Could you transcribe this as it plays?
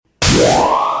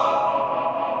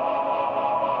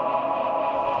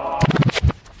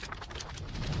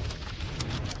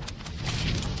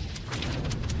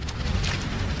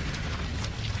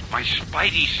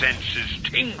spidey senses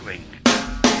tingling.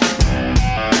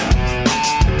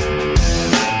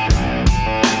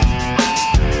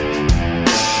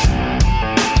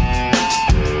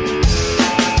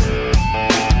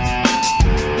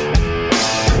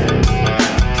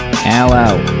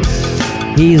 Hello.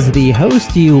 He's the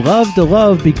host you love to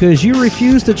love because you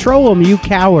refuse to troll him, you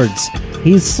cowards.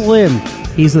 He's Slim.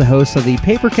 He's the host of the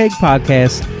Paper Keg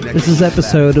Podcast. This is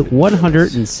episode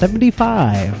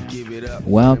 175.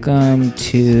 Welcome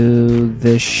to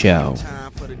the show.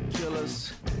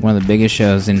 One of the biggest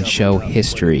shows in show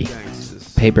history,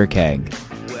 Paper Keg.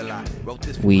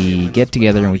 We get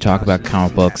together and we talk about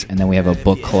comic books, and then we have a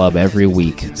book club every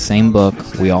week. Same book,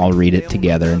 we all read it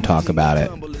together and talk about it.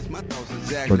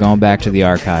 We're going back to the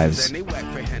archives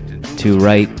to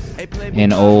right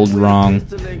an old wrong.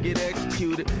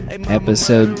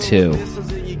 Episode 2.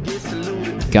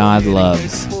 God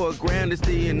loves.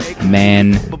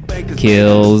 Man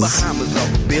kills. Now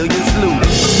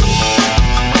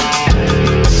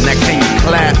can you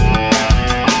clap?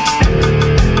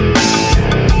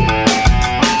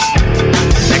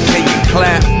 Now can you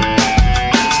clap?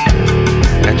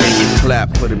 Now can you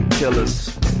clap for them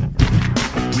killers?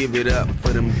 Give it up for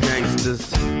them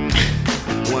gangsters.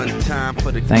 One time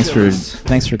for the killers.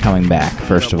 Thanks for coming back.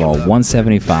 First of all,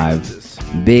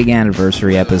 175, big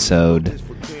anniversary episode.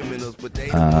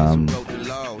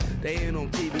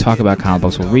 Talk about comic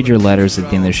books. We'll read your letters at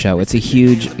the end of the show. It's a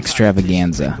huge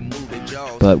extravaganza.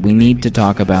 But we need to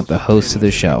talk about the host of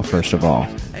the show, first of all.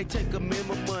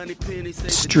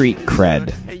 Street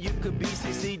cred.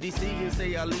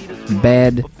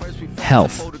 Bad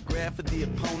health.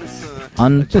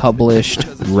 Unpublished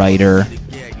writer.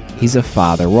 He's a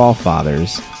father. We're all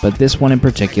fathers. But this one in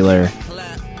particular,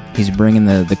 he's bringing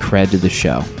the cred to the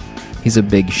show. He's a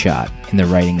big shot in the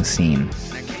writing scene.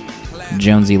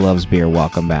 Jonesy Loves Beer,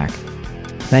 welcome back.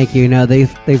 Thank you. Now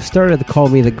they've started to call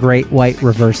me the Great White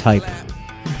Reverse Hype.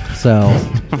 So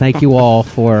thank you all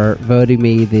for voting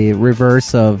me the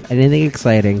reverse of anything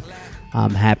exciting.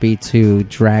 I'm happy to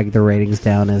drag the ratings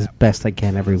down as best I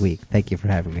can every week. Thank you for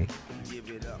having me.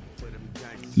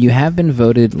 You have been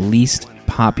voted least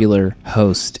popular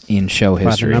host in show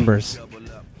history. By the numbers.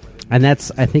 And I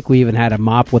think we even had a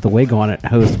mop with a wig on it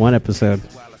host one episode.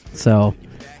 So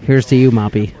here's to you,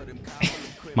 Moppy.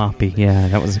 Moppy, yeah,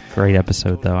 that was a great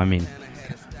episode, though. I mean,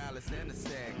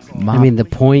 the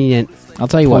poignant I'll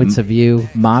tell you points what, of view.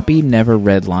 Moppy never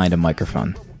redlined a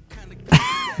microphone.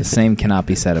 The same cannot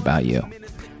be said about you.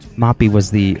 Moppy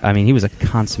was he was a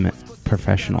consummate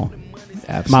professional.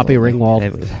 Absolutely. Moppy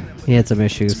Ringwald. He had some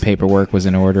issues. His paperwork was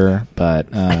in order, but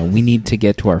we need to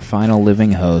get to our final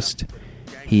living host.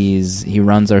 He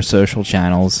runs our social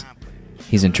channels.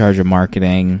 He's in charge of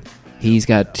marketing. He's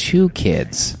got 2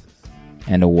 kids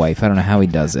and a wife. I don't know how he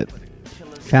does it.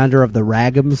 Founder of the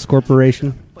Ragams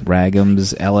Corporation.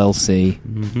 Ragams LLC.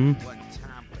 Mm-hmm.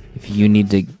 If you need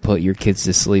to put your kids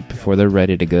to sleep before they're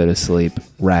ready to go to sleep,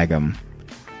 Ragam.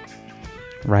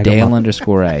 Dale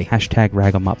 _A. Hashtag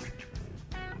rag'em up.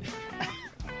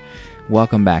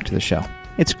 Welcome back to the show.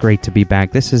 It's great to be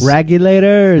back. This is...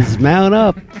 Regulators, mount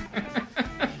up.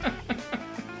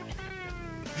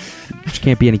 You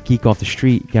can't be any geek off the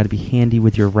street. You got to be handy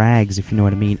with your rags, if you know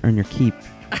what I mean. Earn your keep.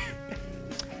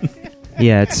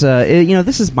 Yeah, it's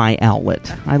this is my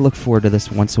outlet. I look forward to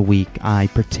this once a week. I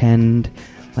pretend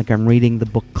like I'm reading the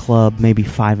book club maybe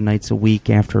 5 nights a week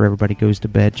after everybody goes to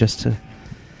bed, just to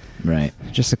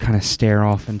kind of stare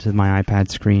off into my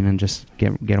iPad screen and just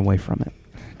get away from it.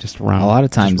 Just run. A lot of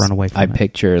times, run away from I it.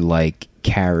 picture like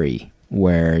Carrie,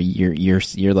 where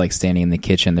you're like standing in the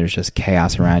kitchen. There's just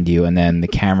chaos around you, and then the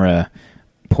camera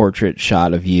portrait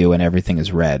shot of you, and everything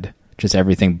is red. Just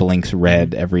everything blinks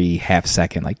red every half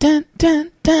second, like dun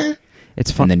dun dun.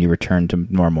 It's fun. And then you return to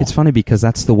normal. It's funny because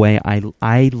that's the way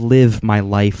I live my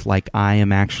life, like I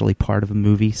am actually part of a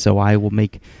movie. So I will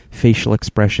make facial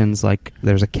expressions like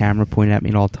there's a camera pointed at me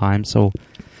at all times. So,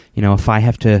 if I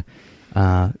have to,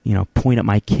 point at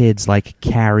my kids like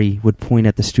Carrie would point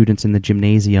at the students in the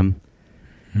gymnasium,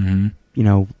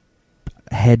 mm-hmm.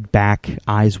 Head back,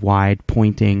 eyes wide,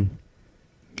 pointing.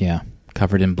 Yeah,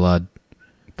 covered in blood.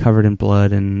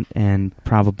 And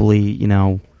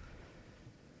probably,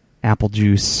 apple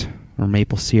juice or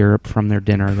maple syrup from their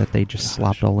dinner that they just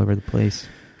slopped all over the place.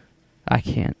 I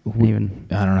can't even...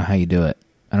 I don't know how you do it.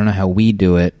 I don't know how we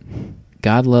do it.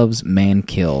 God Loves, Man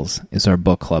Kills is our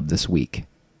book club this week.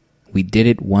 We did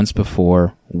it once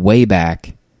before, way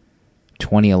back,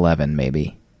 2011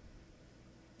 maybe.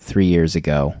 3 years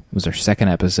ago. It was our second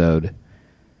episode.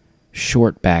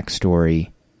 Short backstory.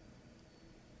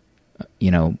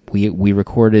 We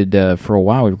recorded, for a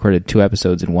while, we recorded 2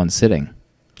 episodes in one sitting.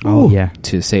 Oh, yeah.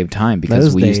 to save time because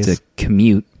Those we used days. to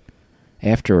commute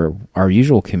after our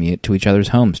usual commute to each other's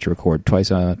homes to record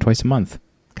twice a month.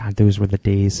 God, those were the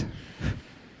days.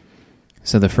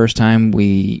 So the first time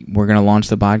we're going to launch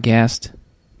the podcast,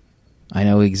 I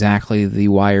know exactly the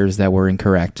wires that were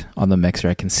incorrect on the mixer.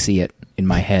 I can see it in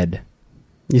my head.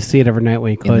 You see it every night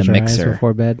when you close the your eyes mixer.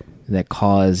 before bed. That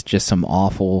caused just some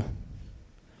awful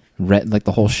red, like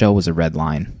the whole show was a red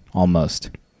line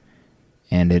almost,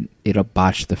 and it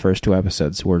botched the first 2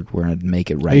 episodes. We're gonna make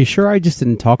it right. Are you sure I just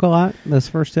didn't talk a lot those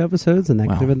first 2 episodes, and that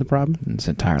Well, could have been the problem? It's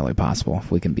entirely possible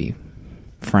if we can be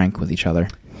frank with each other.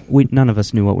 None of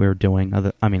us knew what we were doing.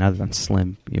 Other than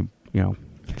Slim, you know,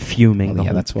 fuming Well,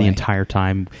 yeah, that's the why. entire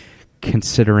time,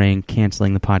 considering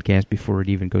canceling the podcast before it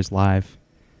even goes live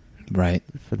Right.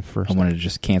 for the first. I wanted to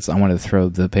just cancel. I wanted to throw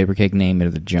the Paper Cake name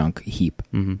into the junk heap.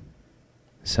 Mm-hmm.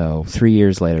 So 3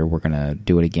 years later, we're gonna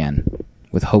do it again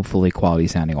with hopefully quality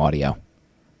sounding audio.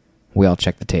 We all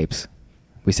check the tapes.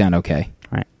 We sound okay.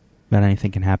 Right, but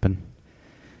anything can happen.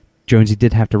 Jonesy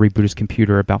did have to reboot his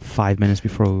computer about 5 minutes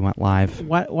before we went live.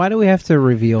 Why do we have to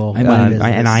reveal? I what know, it is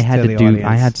And I had to to the do. audience?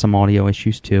 I had some audio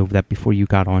issues too. That before you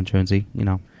got on, Jonesy. You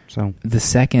know, so The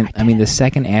second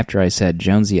after I said,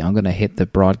 Jonesy, I'm going to hit the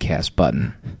broadcast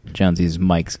button, Jonesy's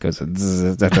mics goes,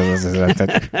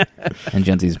 and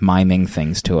Jonesy's miming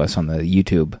things to us on the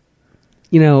YouTube.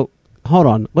 You know, hold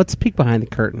on. Let's peek behind the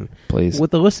curtain. Please.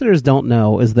 What the listeners don't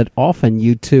know is that often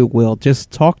you two will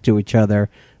just talk to each other,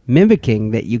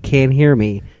 mimicking that you can't hear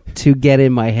me to get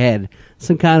in my head.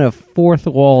 Some kind of fourth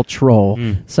wall troll.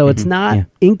 So it's not yeah.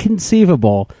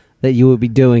 inconceivable that you would be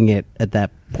doing it at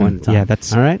that point in time. yeah,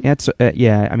 that's all right. Yeah, it's,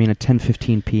 yeah, I mean, at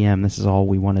 10:15 p.m. This is all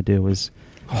we want to do is.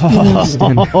 Oh,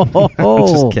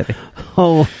 Just kidding.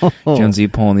 Jonesy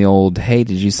pulling the old, hey,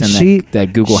 did you send She-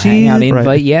 that Google she- Hangout invite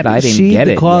right. yet? I didn't She get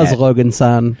the it cause, yet. Logan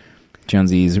son.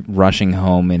 Jonesy's rushing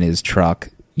home in his truck.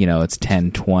 You know, it's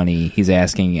 10:20. He's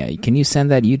asking, can you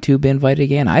send that YouTube invite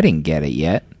again? I didn't get it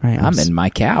yet. Right, I'm in my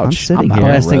couch. I'm sitting not here.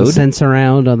 on the Blasting road. sense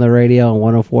around on the radio on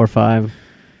 104.5.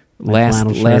 My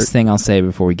flannel shirt. Last thing I'll say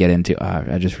before we get into,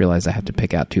 I just realized I have to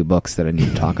pick out 2 books that I need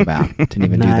to talk about. Didn't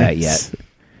even do that Nice.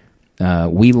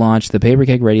 yet. We launched the Paper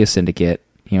Cake Radio Syndicate.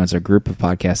 You know, it's a group of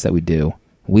podcasts that we do.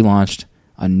 We launched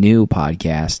a new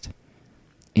podcast,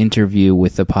 Interview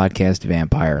with the Podcast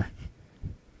Vampire.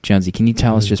 Jonesy, can you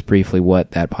tell us just briefly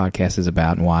what that podcast is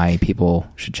about and why people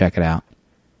should check it out?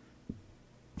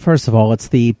 First of all, it's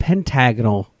the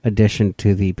pentagonal addition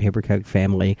to the Paper Cake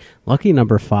family. Lucky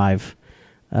number 5.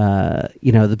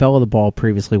 You know, the belle of the ball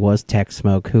previously was Tech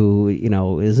Smoke, who, you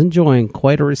know, is enjoying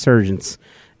quite a resurgence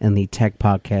in the tech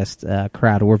podcast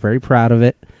crowd. We're very proud of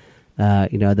it.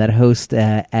 You know, that host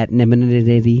at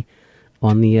Niminity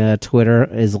on the Twitter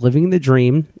is living the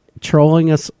dream, trolling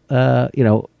us, you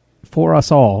know, for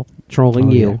us all,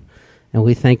 trolling you. Yeah. And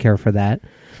we thank her for that.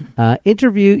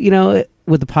 Interview, you know,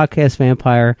 with the podcast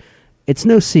Vampire, it's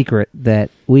no secret that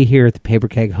we here at the Paper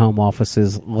Cake home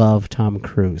offices love Tom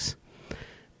Cruise.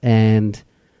 And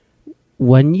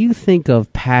when you think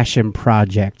of Passion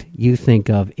Project, you think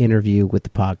of Interview with the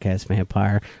Podcast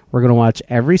Vampire. We're going to watch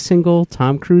every single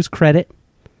Tom Cruise credit,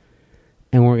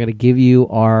 and we're going to give you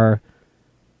our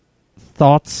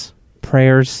thoughts,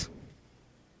 prayers,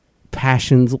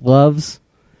 passions, loves,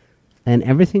 and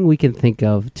everything we can think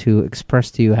of to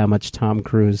express to you how much Tom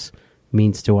Cruise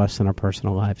means to us in our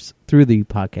personal lives through the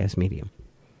podcast medium.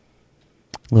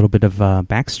 A little bit of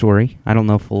backstory. I don't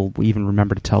know if we'll even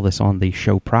remember to tell this on the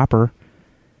show proper.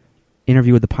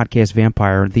 Interview with the Podcast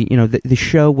Vampire. The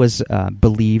show was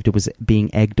believed it was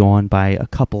being egged on by a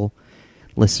couple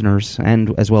listeners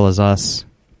and as well as us.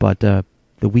 But the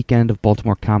weekend of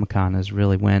Baltimore Comic-Con is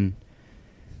really when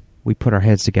we put our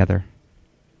heads together.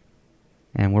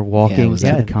 And we're walking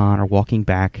to the con or walking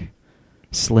back.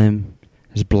 Slim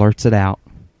just blurts it out,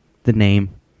 the name.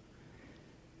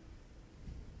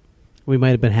 We might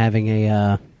have been having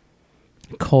a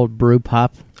cold brew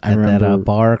pop I at that remember-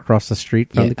 bar across the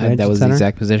street from the convention that was center. the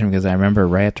exact position because I remember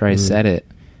right after I said it,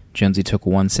 Jonesy took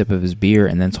 1 sip of his beer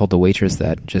and then told the waitress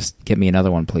that just get me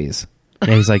another one, please.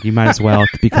 Yeah, he's like, you might as well,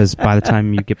 because by the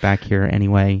time you get back here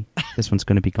anyway, this one's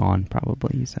going to be gone,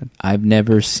 probably, he said. I've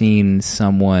never seen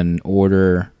someone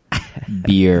order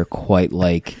beer quite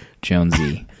like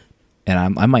Jonesy,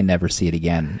 and I might never see it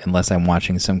again unless I'm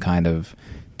watching some kind of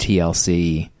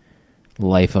TLC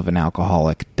Life of an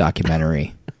Alcoholic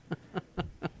documentary.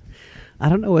 I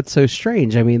don't know what's so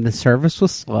strange. I mean, the service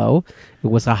was slow. It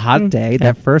was a hot day.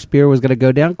 That first beer was going to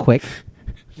go down quick.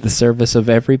 The service of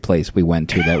every place we went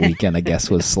to that weekend, I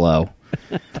guess, was slow.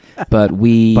 But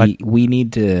we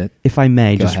need to... If I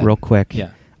may, Go just ahead. real quick. Yeah.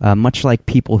 Much like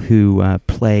people who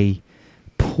play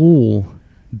pool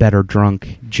better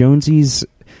drunk. Jonesy's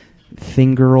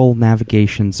fingeral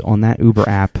navigations on that Uber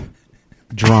app,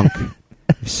 drunk,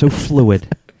 so fluid.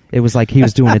 It was like he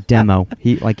was doing a demo.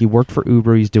 He worked for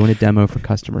Uber. He's doing a demo for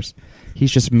customers.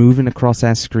 He's just moving across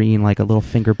that screen like a little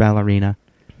finger ballerina.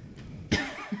 It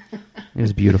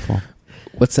was beautiful.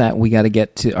 What's that? We got to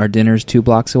get to our dinner's 2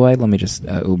 blocks away. Let me just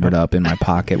Uber it up in my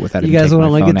pocket without. You guys want a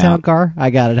Lincoln Town car? I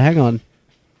got it. Hang on.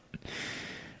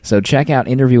 So check out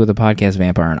Interview with a Podcast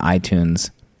Vampire on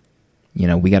iTunes. You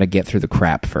know, we got to get through the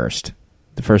crap first.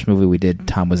 The first movie we did,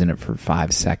 Tom was in it for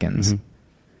 5 seconds. Mm-hmm.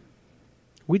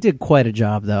 We did quite a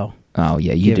job, though. Oh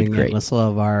yeah, you did giving great. Endless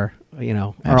Love our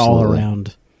all Absolutely.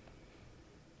 around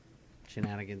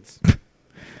shenanigans.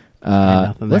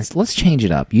 Let's change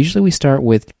it up. Usually we start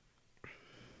with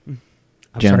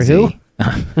I'm sorry, who?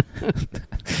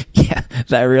 Yeah,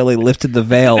 that really lifted the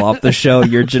veil off the show.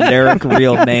 Your generic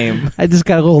real name. I just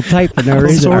got a little tight for no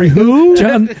reason. Sorry, who?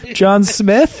 John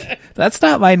Smith? That's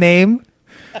not my name.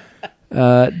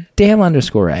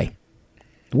 Dan_A.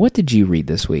 What did you read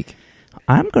this week?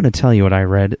 I'm going to tell you what I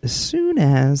read as soon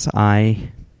as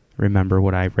I remember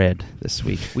what I read this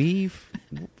week.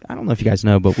 I don't know if you guys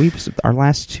know, but our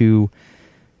last 2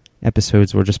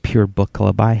 episodes were just pure book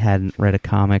club. I hadn't read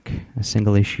a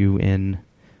single issue in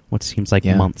what seems like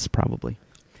months, probably.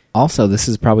 Also, this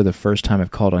is probably the first time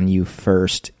I've called on you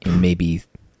first in maybe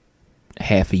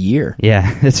half a year.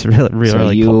 Yeah, it's really So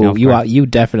caught me off guard. you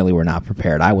definitely were not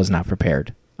prepared. I was not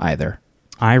prepared either.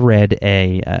 I read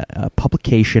a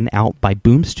publication out by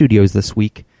Boom Studios this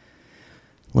week.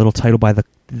 A little title by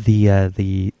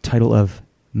the title of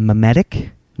Memetic.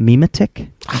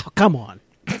 Oh, come on.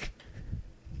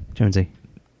 Jonesy,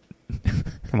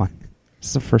 come on. This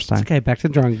is the first time. Okay, back to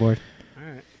the drawing board.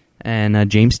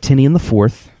 And James Tinian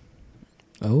IV.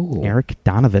 Oh, Eric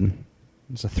Donovan.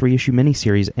 It's a 3-issue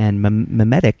miniseries, and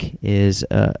Memetic is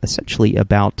essentially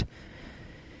about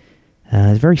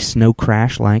very Snow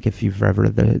Crash-like, if you've ever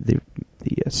read the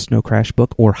Snow Crash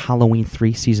book, or Halloween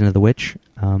 3 Season of the Witch.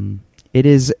 It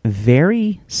is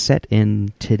very set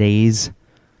in today's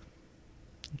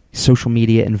social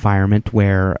media environment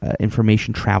where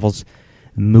information travels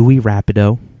muy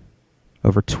rapido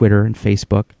over Twitter and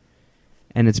Facebook.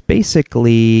 And it's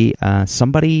basically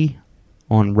somebody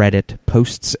on Reddit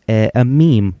posts a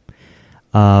meme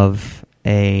of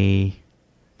the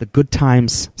Good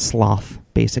Times sloth,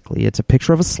 basically. It's a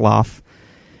picture of a sloth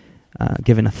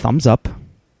given a thumbs up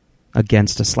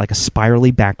against a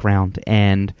spirally background,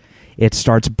 and it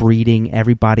starts breeding.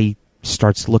 Everybody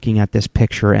starts looking at this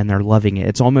picture, and they're loving it.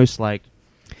 It's almost like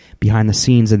behind the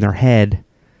scenes in their head,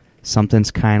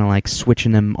 something's kind of like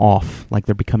switching them off, like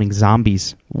they're becoming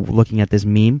zombies looking at this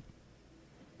meme.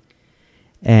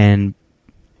 And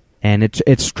it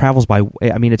travels by,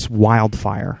 I mean, it's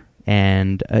wildfire.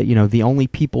 And, the only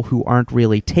people who aren't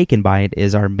really taken by it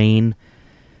is our main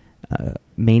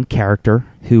character,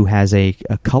 who has a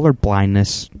color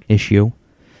blindness issue,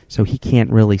 so he can't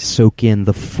really soak in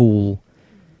the full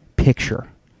picture.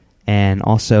 And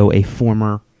also a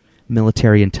former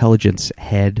military intelligence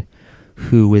head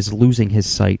who is losing his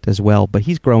sight as well. But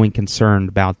he's growing concerned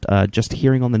about just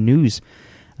hearing on the news.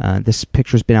 This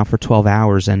picture's been out for 12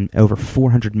 hours, and over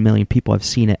 400 million people have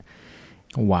seen it.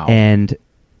 wow. And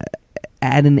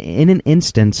in an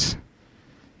instance,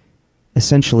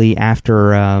 essentially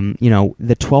after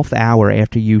the 12th hour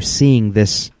after you seeing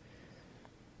this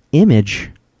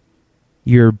image,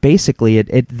 you're basically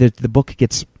the book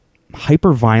gets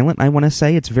hyper violent. I want to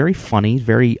say it's very funny,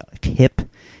 very hip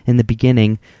in the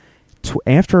beginning.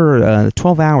 After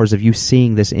 12 hours of you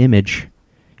seeing this image,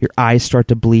 your eyes start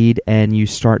to bleed, and you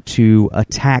start to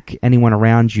attack anyone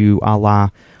around you, a la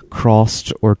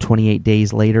Crossed or 28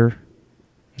 Days Later.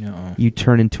 Uh-oh. You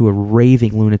turn into a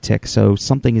raving lunatic. So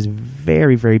something is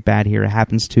very, very bad here. It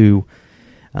happens to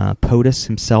POTUS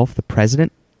himself, the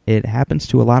president. It happens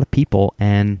to a lot of people,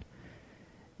 and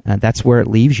that's where it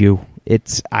leaves you.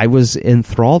 I was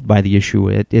enthralled by the issue.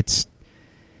 It's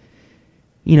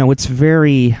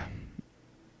very...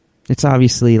 It's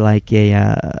obviously like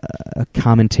a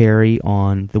commentary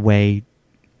on the way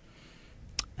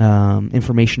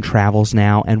information travels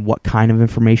now, and what kind of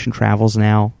information travels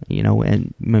now,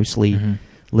 and mostly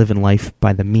living life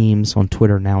by the memes on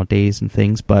Twitter nowadays and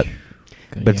things. But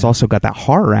it's also got that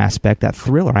horror aspect, that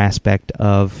thriller aspect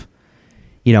of,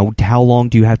 how long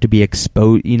do you have to be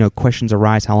exposed? Questions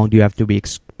arise. How long do you have to be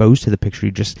exposed to the picture?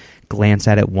 You just glance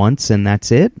at it once and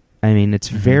that's it. I mean, it's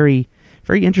very...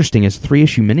 very interesting. It's a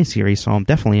 3-issue miniseries, so I'm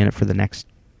definitely in it for the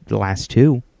last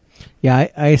 2. Yeah,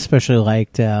 I especially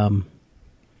liked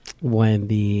when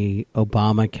the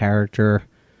Obama character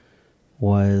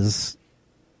was...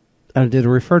 did it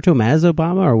refer to him as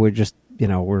Obama, or were just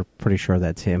we're pretty sure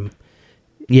that's him.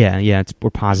 Yeah, we're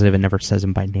positive. It never says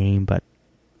him by name, but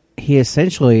He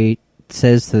essentially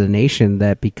says to the nation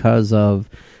that because of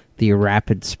the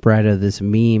rapid spread of this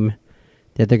meme,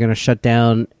 that they're going to shut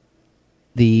down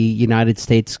the United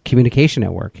States communication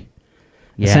network.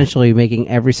 yeah. Essentially making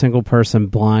every single person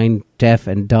blind, deaf,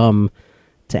 and dumb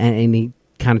to any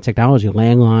kind of technology,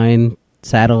 landline,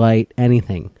 satellite,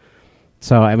 anything.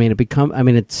 So,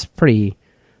 it's pretty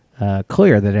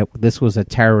clear that this was a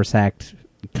terrorist act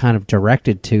kind of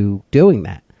directed to doing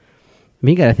that.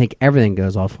 You got to think everything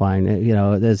goes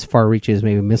offline, as far reaching as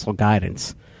maybe missile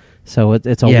guidance. So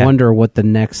it's a wonder what the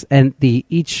next... And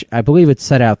I believe it's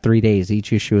set out 3 days.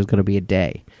 Each issue is going to be a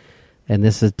day. And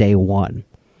this is day 1.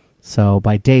 So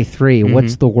by day 3,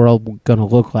 what's the world going to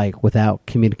look like without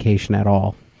communication at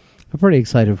all? I'm pretty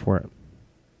excited for it.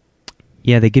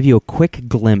 Yeah, they give you a quick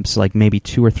glimpse, like maybe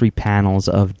 2 or 3 panels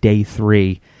of day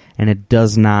 3, and it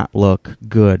does not look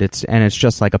good. It's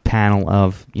just like a panel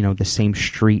of, the same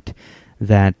street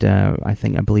that I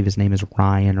believe his name is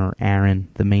Ryan or Aaron,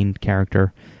 the main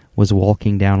character, was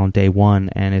walking down on day 1,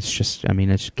 and it's just,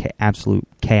 it's absolute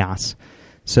chaos.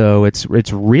 So it's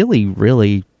really,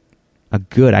 really a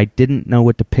good. I didn't know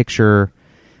what to picture.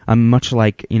 Much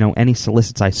like any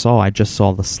solicits I saw, I just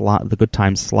saw the Good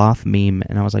Times Sloth meme,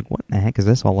 and I was like, "What the heck is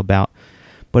this all about?"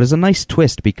 But it's a nice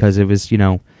twist because it was,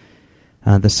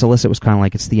 the solicit was kind of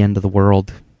like it's the end of the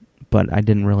world, but I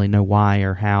didn't really know why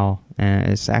or how. And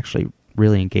it's actually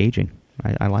really engaging.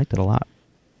 I liked it a lot.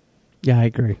 Yeah, I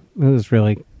agree. It was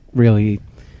really, really,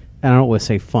 I don't want to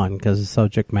say fun because the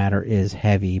subject matter is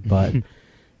heavy, but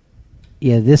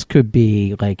yeah, this could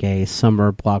be like a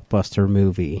summer blockbuster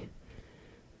movie.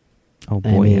 Oh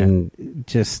boy!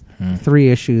 Just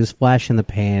 3 issues, flash in the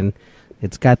pan.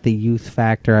 It's got the youth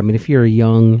factor. If you're a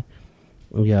young,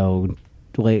 teenager,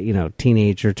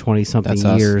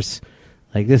 20-something years,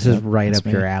 like this is right up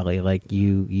your alley. Like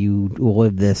you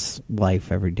live this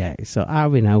life every day. So I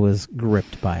was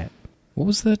gripped by it. What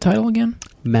was the title again?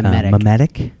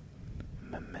 Memetic.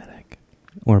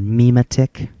 Or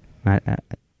Memetic.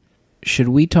 Should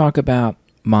we talk about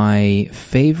my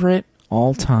favorite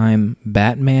all-time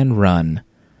Batman run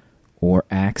or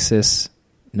Axis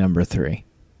number 3?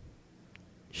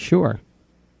 Sure.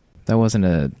 That wasn't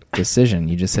a decision.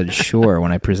 You just said sure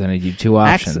when I presented you 2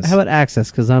 options. How about Axis?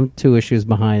 Because I'm 2 issues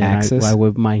behind, Axis? and I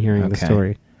wouldn't mind hearing the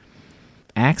story.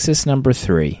 Axis number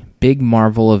 3, big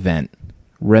Marvel event,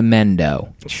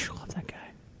 Remendo. Love that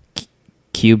guy.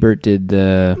 Kubert did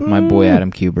my boy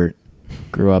Adam Kubert.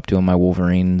 Grew up doing my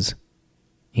Wolverines.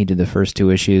 He did the first 2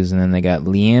 issues, and then they got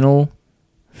Lionel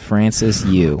Francis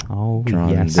Yu drawn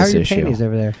yes. this How are your issue. panties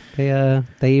over there?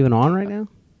 They even on right now?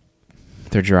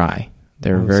 They're dry.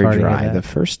 They're I'm very sorry to hear dry. that. The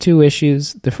first two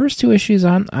issues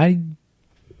I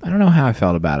don't know how I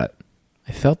felt about it.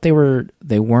 I felt they weren't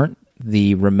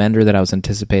the Remender that I was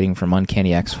anticipating from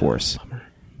Uncanny X-Force,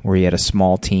 where he had a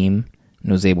small team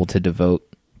and was able to devote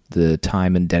the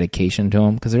time and dedication to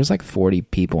him, because there's like 40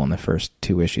 people in the first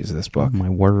 2 issues of this book. Oh, my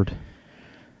word.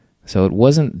 So it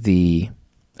wasn't the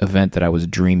event that I was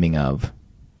dreaming of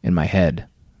in my head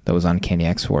that was Uncanny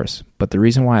X-Force. But the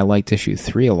reason why I liked issue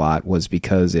 3 a lot was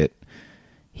because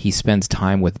he spends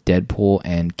time with Deadpool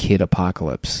and Kid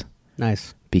Apocalypse.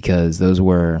 Nice. Because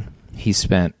he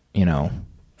spent,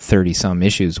 30-some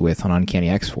issues with on Uncanny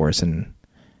X-Force and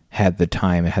had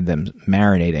them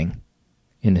marinating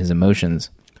in his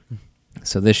emotions.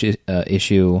 So this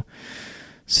issue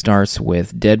starts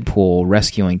with Deadpool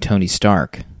rescuing Tony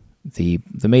Stark. The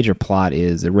major plot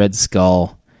is the Red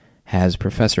Skull has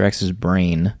Professor X's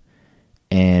brain,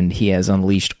 and he has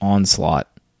unleashed Onslaught.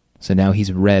 So now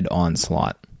he's Red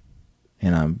Onslaught.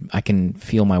 And I can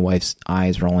feel my wife's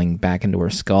eyes rolling back into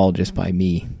her skull just by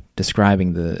me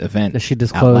describing the event. Does she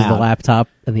disclose the laptop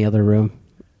in the other room?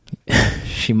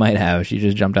 She might have. She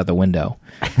just jumped out the window.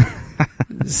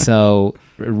 So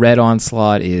Red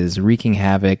Onslaught is wreaking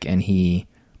havoc, and he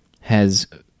has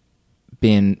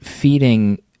been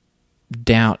feeding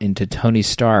doubt into Tony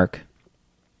Stark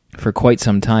for quite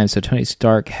some time. So Tony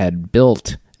Stark had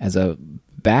built as a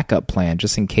backup plan,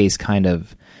 just in case kind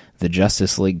of the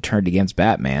Justice League turned against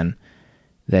Batman,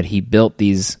 that he built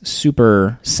these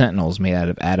super sentinels made out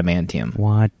of adamantium.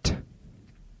 What?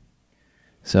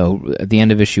 So at the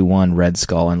end of issue 1, Red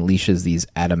Skull unleashes these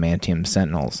adamantium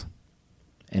sentinels.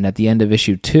 And at the end of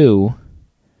issue 2,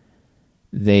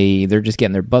 they're just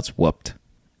getting their butts whooped.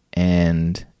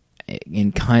 And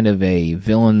in kind of a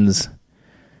villain's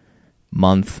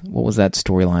month, what was that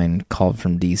storyline called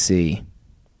from DC?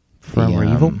 Forever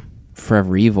Evil?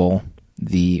 Forever Evil.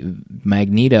 The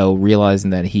Magneto, realizing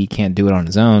that he can't do it on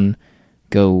his own,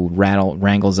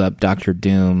 wrangles up Dr.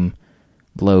 Doom,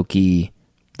 Loki,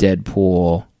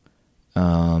 Deadpool.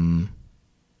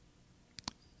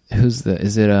 Who's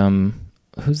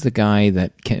the guy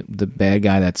the bad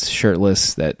guy that's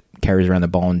shirtless that carries around the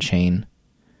ball and chain,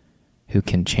 who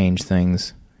can change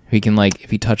things? He can, like, if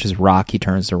he touches rock, he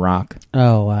turns to rock.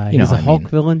 Oh, You know he's a what I Hulk mean.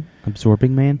 villain.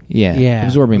 Absorbing Man. Yeah.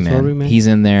 Absorbing Man. Absorbing Man. He's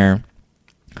in there.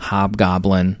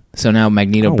 Hobgoblin. So now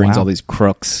Magneto Oh, brings wow. all these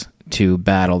crooks to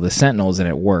battle the Sentinels, and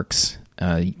it works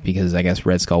because I guess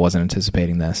Red Skull wasn't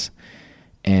anticipating this.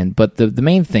 But the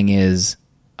main thing is,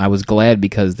 I was glad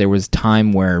because there was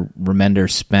time where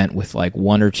Remender spent with like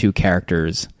one or two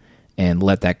characters and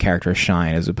let that character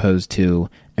shine, as opposed to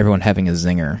everyone having a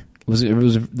zinger. It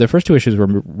was the first two issues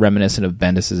were reminiscent of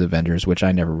Bendis' Avengers, which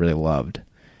I never really loved.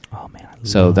 Oh man.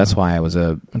 So that's why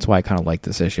I kind of like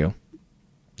this issue.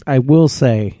 I will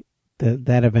say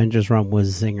that Avengers run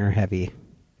was zinger heavy.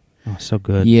 Oh, so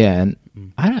good. Yeah, and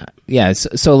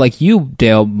So like you,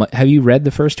 Dale, have you read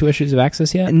the first two issues of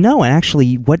Axis yet? No, and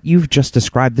actually, what you've just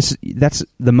described, that's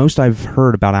the most I've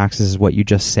heard about Axis is what you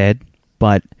just said,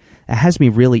 but it has me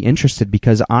really interested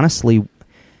because honestly,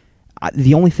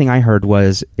 the only thing I heard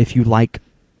was if you liked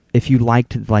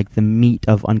like the meat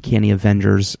of Uncanny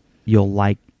Avengers,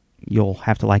 you'll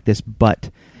have to like this.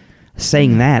 But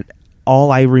saying that,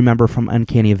 all I remember from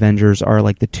Uncanny Avengers are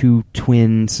like the two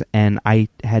twins, and I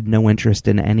had no interest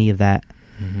in any of that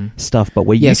stuff. But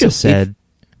what you just said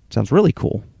sounds really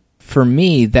cool. For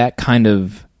me, that kind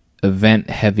of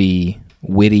event-heavy,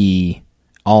 witty,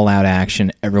 all-out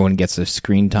action, everyone gets their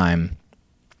screen time,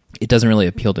 it doesn't really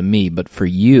appeal to me. But for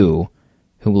you,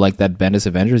 who like that Bendis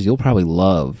Avengers, you'll probably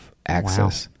love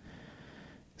Axis. Wow.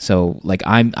 So, like,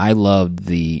 I loved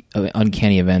the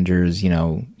Uncanny Avengers. You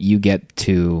know, you get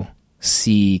to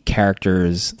see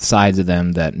characters, sides of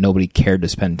them that nobody cared to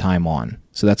spend time on.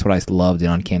 So that's what I loved in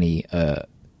Uncanny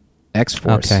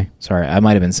X-Force. Okay. Sorry, I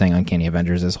might have been saying Uncanny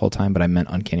Avengers this whole time, but I meant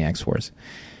Uncanny X-Force.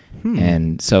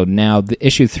 And so now, the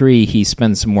issue 3, he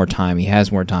spends some more time. He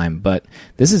has more time. But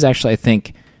this is actually, I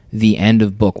think, the end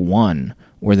of book 1,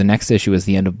 where the next issue is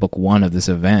the end of book 1 of this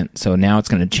event. So now it's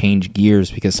going to change gears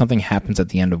because something happens at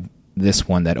the end of this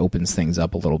one that opens things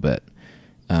up a little bit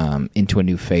into a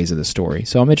new phase of the story.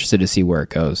 So I'm interested to see where it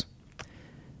goes.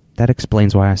 That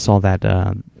explains why I saw that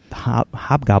random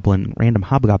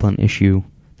Hobgoblin issue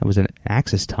that was an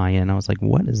Axis tie-in. I was like,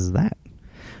 what is that?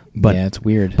 But, yeah, it's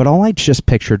weird. But all I just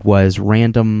pictured was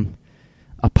random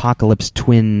Apocalypse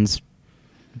Twins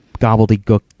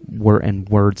gobbledygook and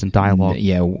words and dialogue.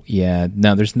 Yeah.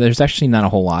 No, there's actually not a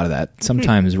whole lot of that.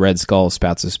 Sometimes Red Skull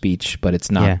spouts a speech, but it's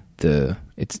not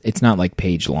it's not like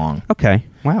page long. Okay.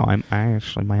 Wow. I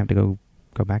actually might have to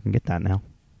go back and get that now.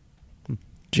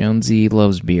 Jonesy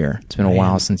loves beer. It's been a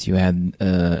while since you had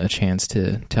a chance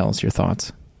to tell us your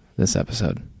thoughts this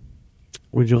episode.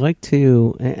 Would you like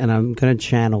to, and I'm going to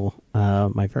channel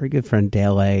my very good friend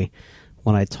Dale A.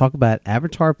 when I talk about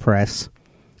Avatar Press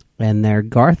and their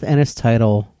Garth Ennis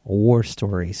title, War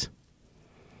Stories.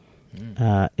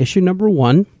 Issue number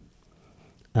 1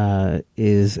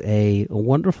 is a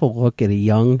wonderful look at a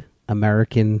young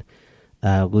American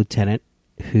lieutenant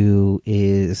who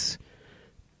is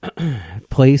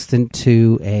placed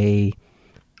into a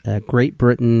Great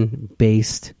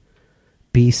Britain-based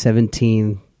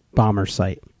B-17 bomber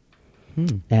site.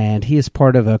 And he is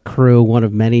part of a crew, one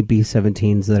of many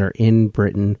B-17s that are in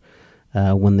Britain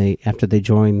after they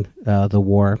join the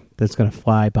war, that's going to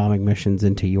fly bombing missions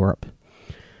into Europe.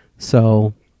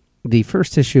 So the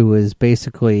first issue is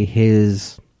basically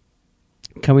his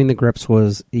coming to grips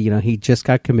was, he just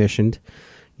got commissioned.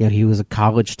 He was a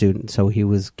college student, so he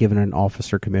was given an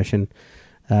officer commission.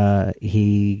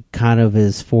 He kind of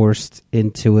is forced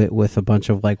into it with a bunch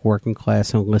of like working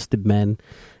class enlisted men.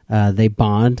 They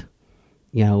bond,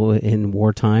 in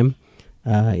wartime.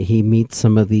 He meets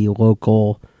some of the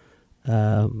local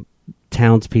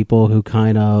townspeople who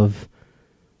kind of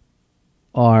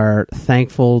are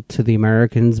thankful to the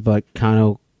Americans, but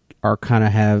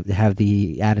have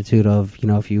the attitude of,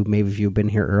 if you've been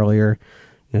here earlier,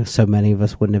 so many of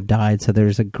us wouldn't have died. So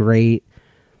there's a great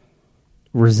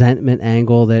resentment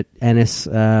angle that Ennis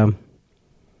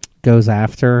goes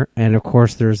after, and of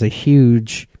course there's a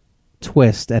huge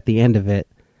twist at the end of it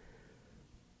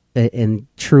in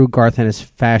true Garth Ennis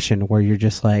fashion, where you're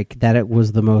just like, that it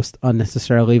was the most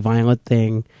unnecessarily violent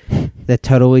thing that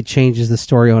totally changes the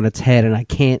story on its head, and I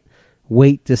can't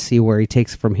wait to see where he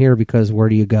takes it from here, because where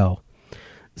do you go?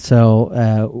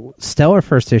 So stellar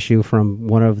first issue from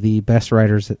one of the best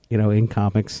writers in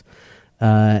comics,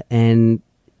 and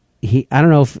I don't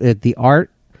know if the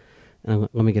art,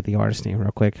 let me get the artist name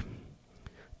real quick.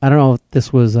 I don't know if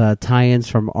this was tie-ins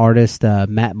from artist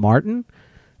Matt Martin,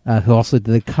 who also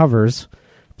did the covers,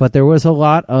 But there was a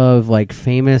lot of like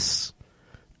famous,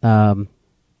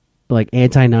 like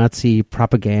anti-Nazi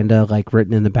propaganda, like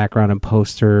written in the background and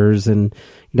posters, and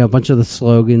a bunch of the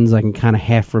slogans I can kind of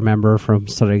half remember from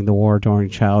studying the war during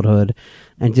childhood,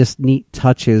 and just neat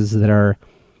touches that are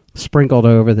sprinkled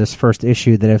over this first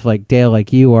issue. That if like Dale,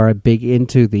 like you, are big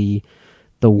into the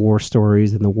war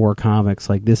stories and the war comics,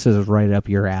 like this is right up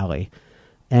your alley.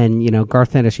 And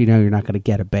Garth Ennis, you're not going to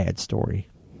get a bad story.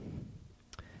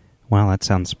 Wow, that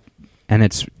sounds, and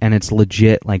it's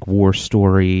legit like war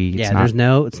story.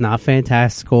 It's not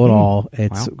fantastical at all.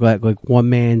 It's like one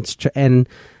man's, and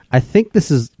I think this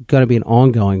is going to be an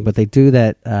ongoing. But they do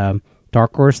that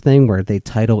Dark Horse thing where they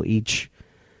title each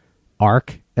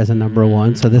arc as a number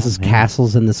one. So this is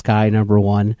Castles in the Sky number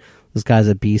 1. This guy's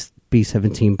a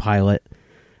B-17 pilot,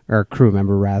 or crew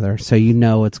member rather. So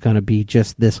it's going to be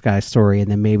just this guy's story, and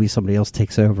then maybe somebody else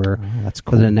takes over. Oh, that's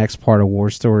cool. For the next part of War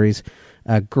Stories.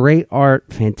 Great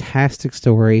art, fantastic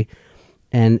story,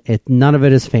 and none of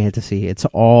it is fantasy. It's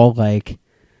all like,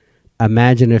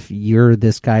 imagine if you're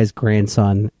this guy's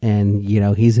grandson, and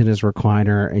he's in his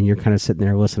recliner, and you're kind of sitting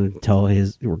there listening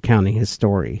to recounting his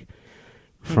story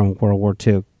from World War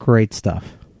II. Great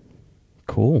stuff.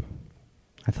 Cool.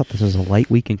 I thought this was a light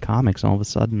week in comics. All of a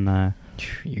sudden,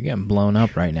 you're getting blown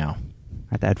up right now.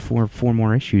 I had to add four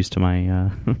more issues to my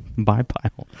buy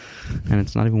pile, and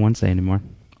it's not even Wednesday anymore.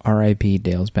 R.I.P.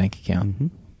 Dale's bank account. Mm-hmm.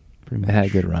 Pretty much. It had a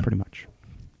good run. Pretty much.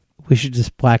 We should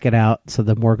just black it out so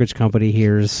the mortgage company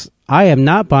hears, I am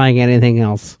not buying anything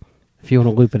else. If you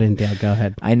want to loop it in, Dale, go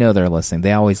ahead. I know they're listening.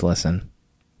 They always listen.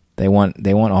 They want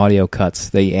audio cuts.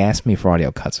 They ask me for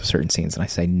audio cuts of certain scenes, and I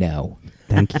say no.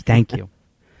 Thank you.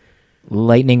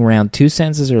 Lightning round, 2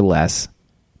 sentences or less.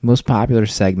 Most popular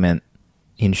segment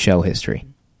in show history.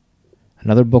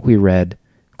 Another book we read,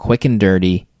 Quick and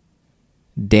Dirty,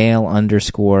 Dale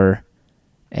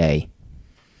 _A.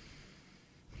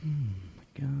 Oh my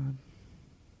God.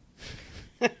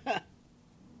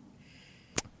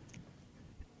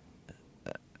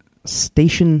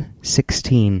 Station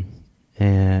 16,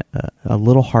 a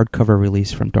little hardcover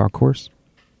release from Dark Horse.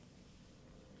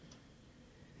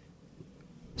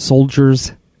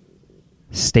 Soldiers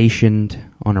stationed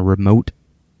on a remote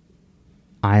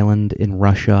island in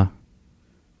Russia,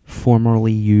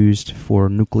 formerly used for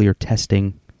nuclear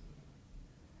testing,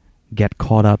 get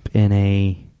caught up in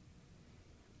a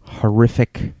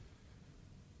horrific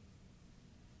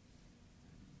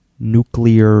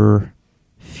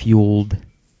nuclear-fueled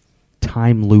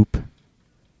time loop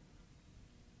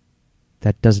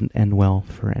that doesn't end well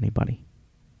for anybody.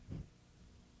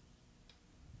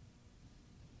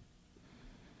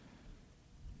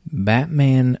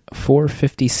 Batman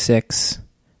 456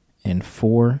 and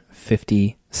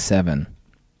 457.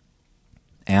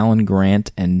 Alan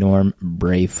Grant and Norm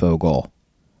Breyfogle.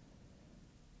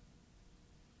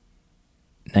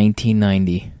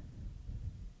 1990.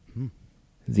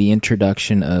 The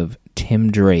introduction of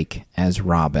Tim Drake as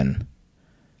Robin.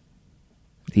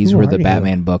 These were the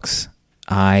Batman books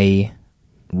I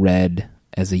read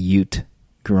as a Ute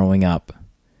growing up,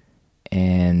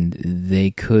 and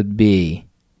they could be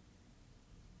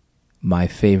my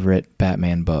favorite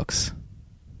Batman books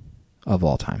of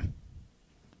all time.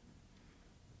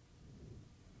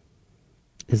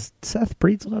 Is Seth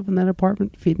Breedlove in that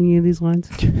apartment feeding you these lines?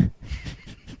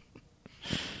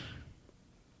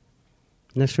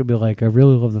 Next she'll be like, I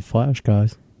really love The Flash,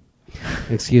 guys.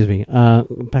 Excuse me.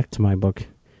 Back to my book.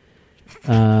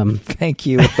 Thank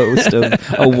you, host of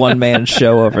a one-man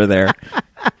show over there.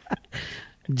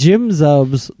 Jim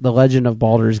Zub's The Legend of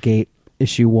Baldur's Gate,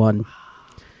 issue 1.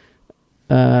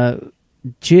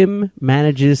 Jim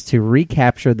manages to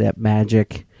recapture that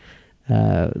magic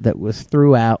that was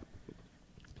throughout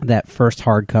that first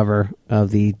hardcover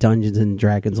of the Dungeons and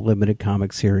Dragons limited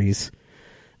comic series.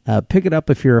 Pick it up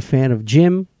if you're a fan of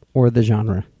Jim or the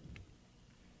genre.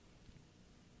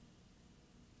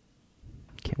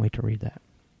 Can't wait to read that.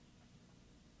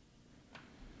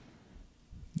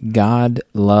 God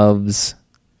loves,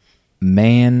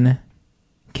 man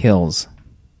kills.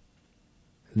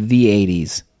 The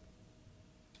 80s.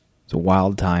 It's a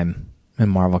wild time in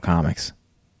Marvel Comics.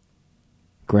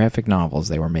 Graphic novels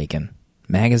they were making.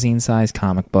 Magazine-sized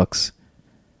comic books.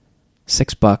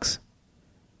 $6.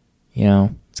 You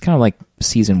know, it's kind of like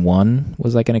season 1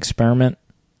 was like an experiment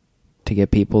to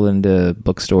get people into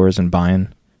bookstores and buying.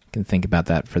 You can think about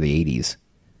that for the 80s.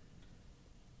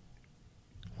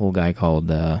 A little guy called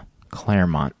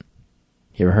Claremont.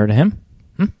 You ever heard of him?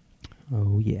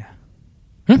 Oh, yeah.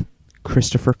 Hmm?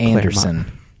 Christopher Claremont.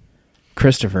 Anderson.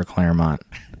 Christopher Claremont.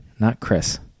 Not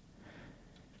Chris.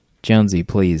 Jonesy,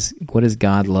 please. What is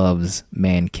God loves,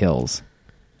 man kills?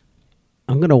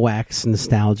 I'm going to wax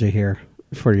nostalgia here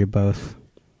for you both.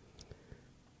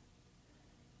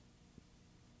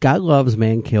 God Loves,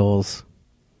 Man Kills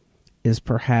is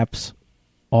perhaps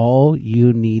all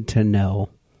you need to know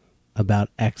about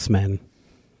X-Men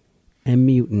and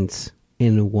mutants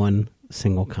in one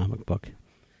single comic book.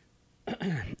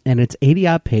 And it's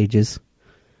 80-odd pages.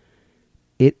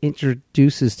 It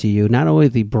introduces to you not only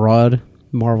the broad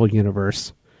Marvel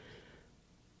universe,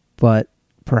 but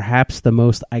perhaps the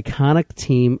most iconic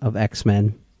team of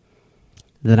X-Men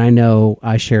that I know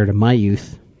I shared in my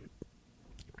youth.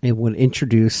 It would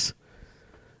introduce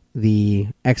the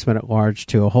X-Men at large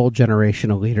to a whole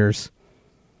generation of leaders,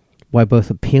 while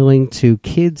both appealing to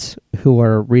kids who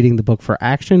are reading the book for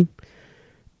action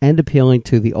and appealing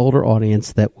to the older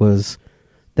audience that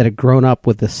had grown up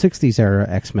with the 60s era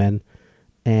X-Men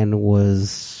and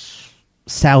was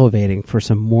salivating for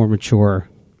some more mature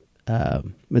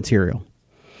material.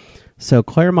 So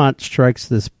Claremont strikes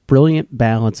this brilliant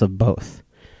balance of both.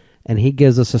 And he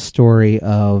gives us a story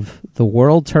of the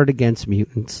world turned against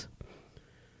mutants,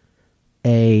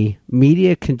 a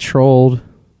media-controlled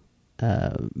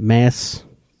mass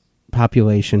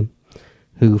population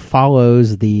who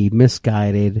follows the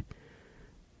misguided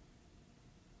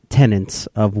tenets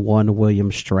of one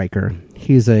William Stryker.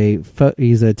 He's a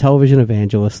television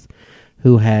evangelist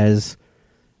who has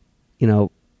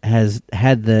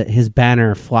had his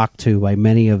banner flocked to by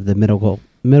many of the middle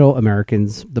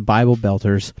Americans, the Bible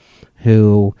Belters,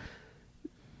 who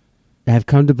have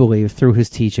come to believe through his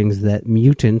teachings that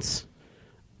mutants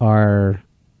are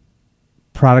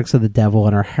products of the devil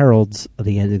and are heralds of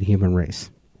the end of the human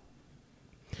race.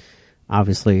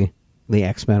 Obviously, the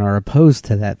X-Men are opposed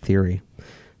to that theory.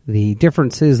 The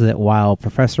difference is that while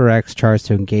Professor X tries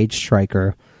to engage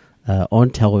Stryker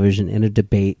on television in a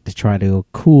debate to try to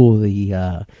cool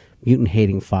the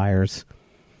mutant-hating fires,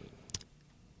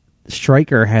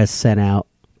 Stryker has sent out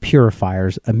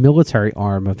Purifiers, a military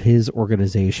arm of his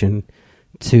organization,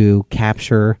 to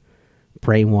capture,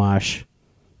 brainwash,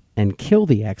 and kill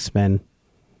the X-Men,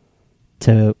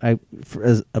 to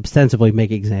ostensibly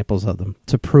make examples of them,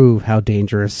 to prove how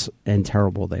dangerous and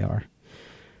terrible they are.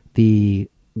 The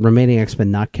remaining X-Men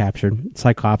not captured,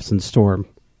 Cyclops and Storm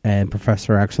and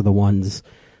Professor X, are the ones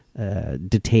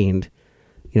detained.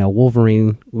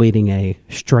 Wolverine, leading a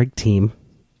strike team,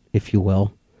 if you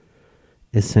will,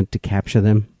 is sent to capture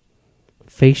them,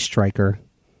 face Stryker,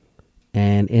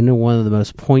 and in one of the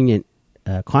most poignant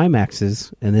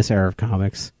climaxes in this era of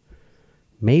comics,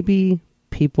 maybe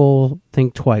people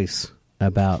think twice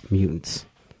about mutants.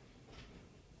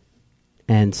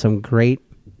 And some great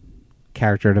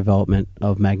character development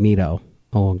of Magneto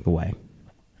along the way.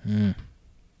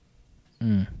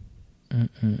 I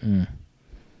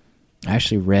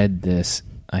actually read this.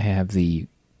 I have the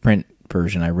print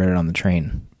version. I read it on the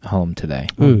train home today.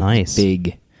 Oh, nice.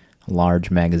 Big,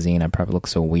 large magazine. I probably look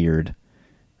so weird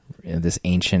in this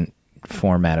ancient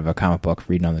format of a comic book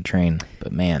reading on the train.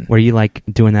 But man, Were you like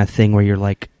doing that thing where you're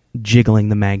like jiggling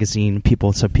the magazine,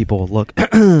 so people will look,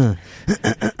 and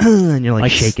you're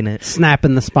like shaking it,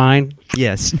 snapping the spine?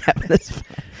 yeah, snapping the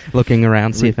spine, looking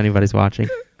around, see if anybody's watching.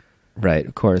 right?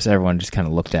 Of course, everyone just kind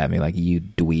of looked at me like, "You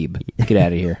dweeb, get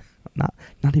out of here." Not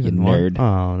even You one. nerd.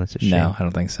 Oh, that's a shame. No, I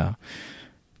don't think so.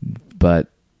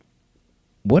 But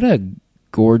what a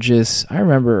gorgeous! I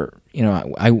remember,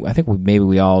 I think maybe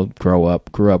we all grew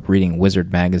up reading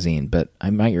Wizard magazine. But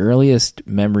my earliest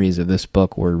memories of this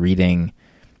book were reading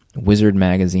Wizard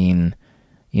magazine,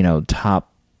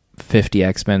 top 50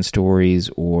 X-Men stories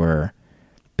or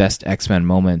best X-Men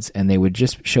moments, and they would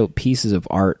just show pieces of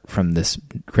art from this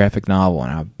graphic novel,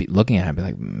 and I'd be looking at it and be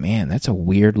like, man, that's a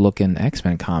weird looking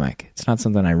X-Men comic. It's not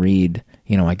something I read,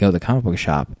 I go to the comic book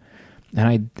shop. And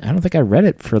I don't think I read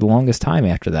it for the longest time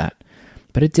after that.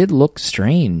 But it did look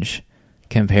strange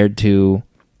compared to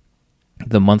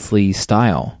the monthly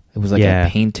style. It was like a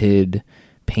painted,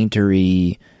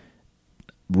 paintery,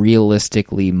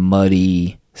 realistically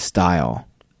muddy style.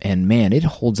 And man, it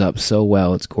holds up so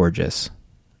well. It's gorgeous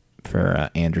for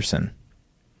Anderson.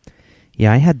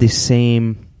 Yeah, I had the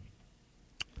same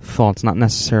thoughts, not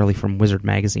necessarily from Wizard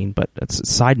magazine, but it's a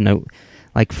side note.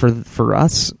 Like for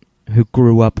us who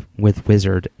grew up with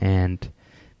Wizard and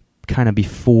kind of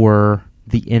before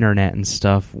the internet and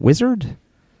stuff, Wizard,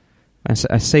 I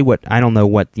say what I don't know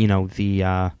what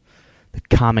the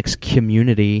comics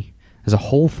community as a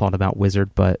whole thought about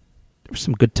Wizard, but there were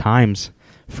some good times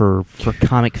for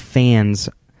comic fans,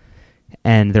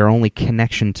 and their only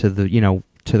connection to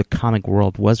the comic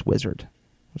world was Wizard.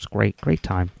 It was a great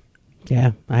time.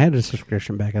 Yeah, I had a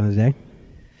subscription back in the day.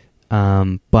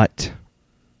 But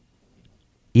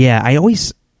yeah, I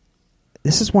always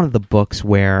this is one of the books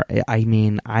where, I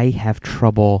mean, I have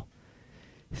trouble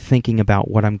thinking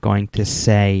about what I'm going to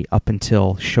say up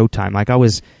until showtime. Like, I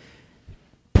was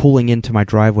pulling into my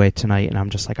driveway tonight, and I'm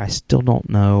just like, I still don't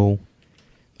know.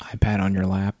 iPad on your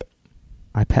lap.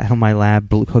 iPad on my lap,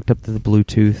 hooked up to the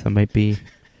Bluetooth. I might be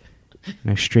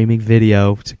streaming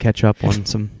video to catch up on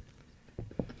some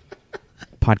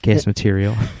podcast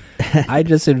material. I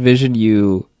just envision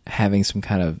you having some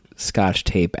kind of Scotch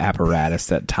tape apparatus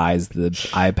that ties the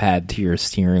iPad to your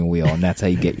steering wheel, and that's how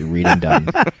you get your reading done.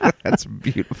 That's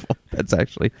beautiful. That's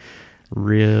actually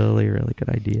really, really good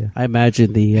idea. I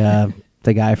imagine the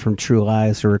guy from True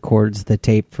Lies who records the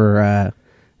tape for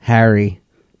Harry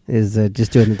is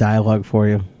just doing the dialogue for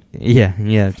you. Yeah.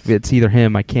 It's either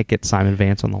him. I can't get Simon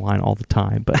Vance on the line all the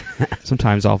time, but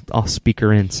sometimes I'll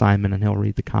speaker in Simon and he'll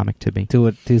read the comic to me. Do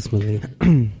it too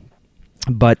smoothly.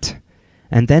 But,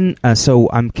 and then so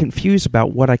I'm confused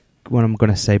about what I'm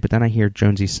going to say, but then I hear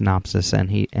Jonesy's synopsis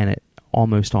and it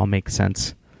almost all makes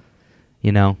sense.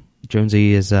 You know,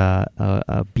 Jonesy is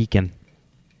a beacon,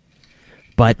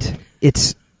 but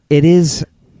it is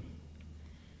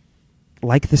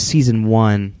like the season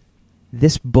 1.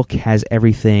 This book has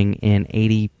everything in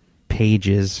 80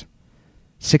 pages,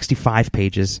 65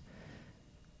 pages.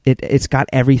 It's got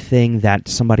everything that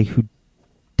somebody who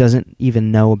doesn't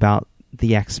even know about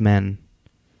the X-Men.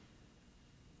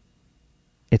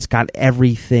 It's got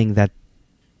everything that,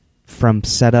 from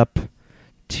setup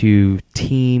to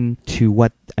team to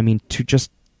to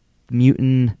just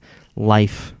mutant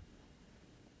life.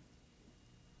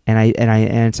 And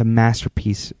it's a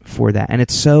masterpiece for that. And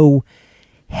it's so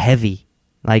heavy.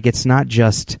 Like, it's not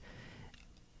just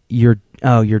you're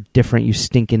different, you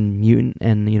stinking mutant,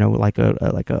 and like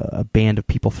a band of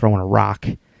people throwing a rock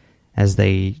as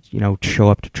they show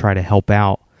up to try to help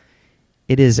out.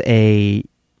 It is a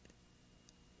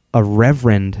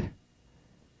reverend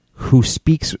who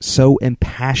speaks so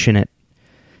impassioned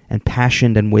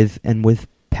and with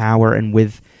power and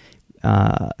with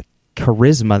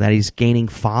charisma that he's gaining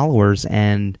followers,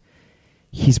 and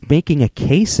he's making a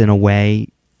case in a way.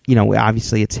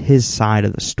 Obviously it's his side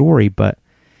of the story, but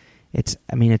it's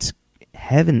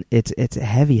heaven. It's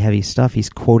heavy stuff. He's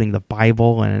quoting the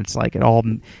Bible, and it's like it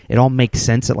all makes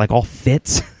sense. It like all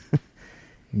fits.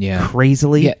 Yeah,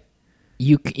 crazily.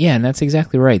 Yeah, and that's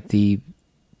exactly right. The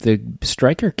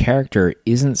Stryker character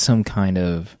isn't some kind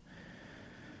of.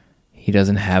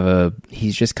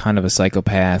 He's just kind of a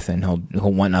psychopath, and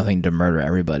he'll want nothing to murder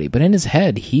everybody. But in his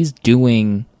head, he's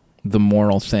doing the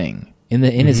moral thing. In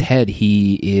his head,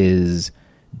 he is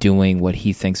doing what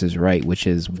he thinks is right, which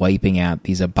is wiping out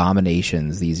these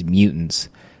abominations, these mutants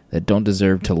that don't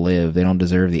deserve to live. They don't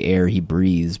deserve the air he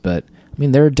breathes. But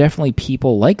there are definitely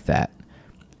people like that,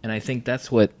 and I think that's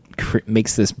what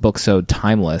makes this book so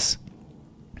timeless.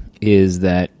 Is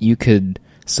that you could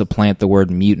supplant the word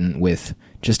mutant with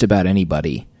just about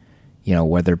anybody,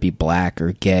 whether it be black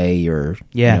or gay or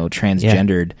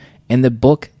transgendered, and the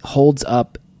book holds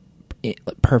up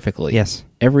perfectly. Yes,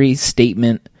 every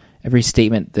statement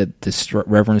that the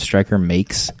Reverend Stryker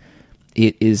makes,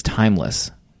 it is timeless,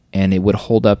 and it would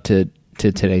hold up to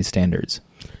today's standards.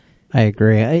 I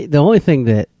agree. The only thing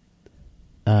that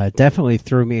definitely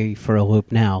threw me for a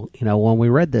loop now, when we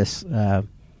read this, I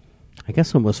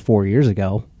guess almost 4 years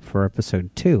ago for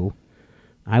episode 2.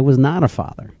 I was not a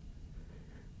father.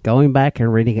 Going back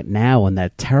and reading it now, and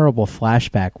that terrible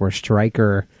flashback where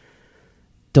Stryker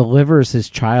delivers his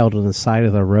child on the side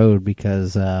of the road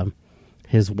because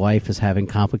his wife is having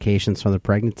complications from the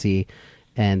pregnancy,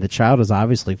 and the child is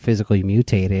obviously physically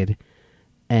mutated,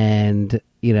 and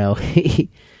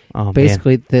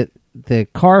basically the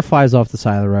car flies off the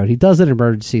side of the road. He does an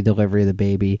emergency delivery of the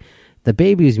baby. The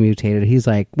baby is mutated. He's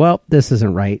like, well, this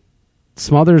isn't right.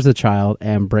 Smothers the child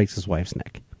and breaks his wife's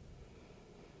neck.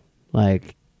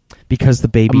 Like, because the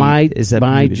baby is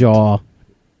my mutant. jaw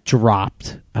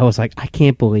dropped. I was like, I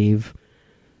can't believe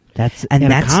that's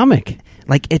a comic.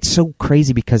 Like, it's so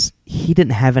crazy because he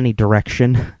didn't have any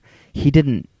direction. He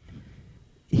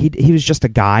was just a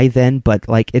guy then, but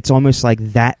like it's almost like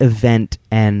that event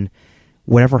and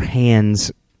whatever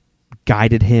hands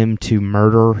guided him to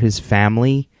murder his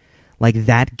family, like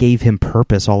that gave him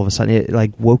purpose all of a sudden. It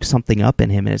like woke something up in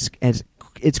him, and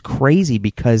it's crazy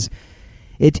because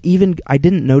I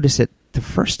didn't notice it the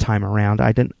first time around.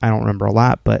 I don't remember a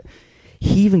lot, but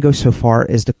he even goes so far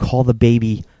as to call the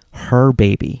baby her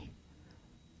baby.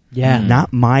 Yeah.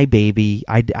 Not my baby.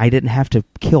 I didn't have to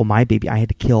kill my baby. I had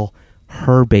to kill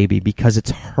her baby because it's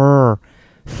her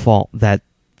fault that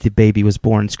the baby was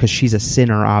born. It's because she's a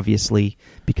sinner, obviously,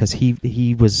 because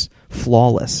he was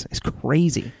flawless. It's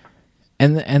crazy.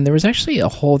 And there was actually a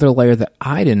whole other layer that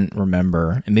I didn't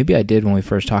remember, and maybe I did when we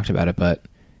first talked about it, but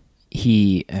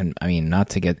not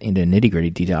to get into nitty-gritty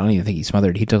detail, I don't even think he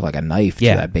smothered. He took like a knife to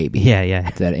that baby. Yeah.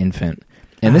 To that infant.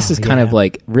 And this is kind of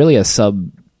like really a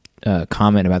sub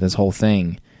comment about this whole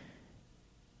thing.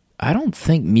 I don't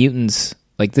think mutants,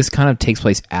 like this kind of takes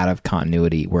place out of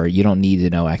continuity where you don't need to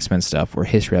know X-Men stuff or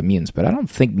history of mutants, but I don't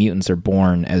think mutants are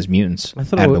born as mutants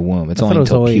out of the womb. It's only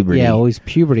until puberty. Yeah, always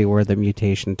puberty where the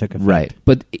mutation took effect. Right.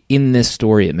 But in this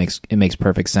story, it makes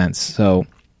perfect sense. So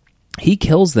he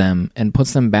kills them and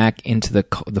puts them back into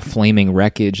the flaming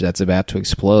wreckage that's about to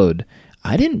explode.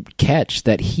 I didn't catch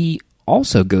that he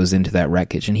also goes into that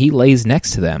wreckage and he lays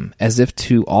next to them as if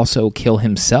to also kill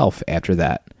himself after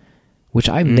that, which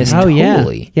I missed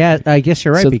totally. Yeah, I guess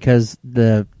you're right, because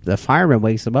the fireman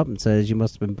wakes him up and says, you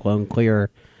must have been blown clear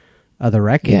of the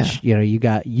wreckage. Yeah. You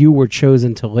know, you were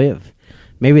chosen to live.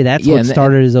 Maybe that's what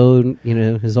started his own,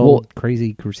 his old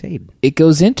crazy crusade. It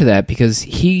goes into that because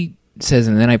he says,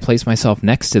 and then I place myself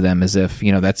next to them as if,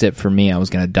 that's it for me. I was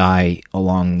going to die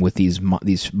along with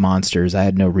these monsters. I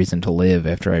had no reason to live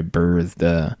after I birthed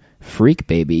the freak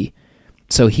baby.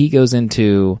 So he goes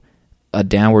into a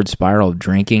downward spiral of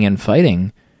drinking and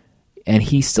fighting, and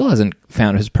he still hasn't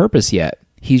found his purpose yet.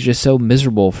 He's just so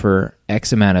miserable for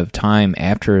X amount of time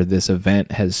after this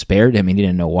event has spared him, and he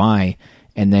didn't know why.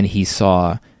 And then he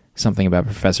saw something about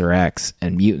Professor X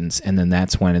and mutants, and then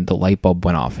that's when the light bulb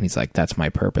went off, and he's like, that's my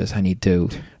purpose. I need to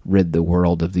rid the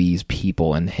world of these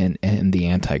people and the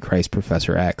Antichrist,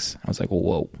 Professor X. I was like,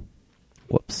 whoa.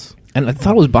 Whoops. And I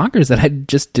thought it was bonkers that I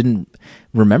just didn't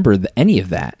remember any of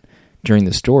that during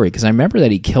the story, because I remember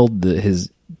that he killed his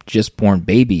just born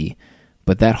baby,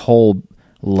 but that whole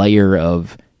layer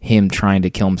of him trying to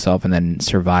kill himself and then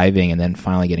surviving and then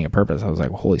finally getting a purpose, I was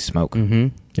like, holy smoke. Mm-hmm.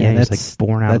 Yeah, he's like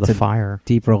born out of the fire.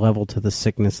 Deeper level to the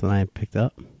sickness than I picked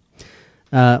up.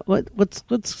 Let's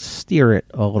steer it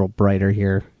a little brighter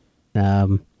here.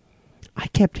 I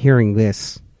kept hearing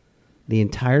this the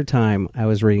entire time I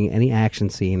was reading any action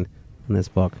scene in this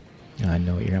book. I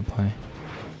know what you're gonna play.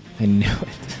 I knew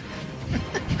it.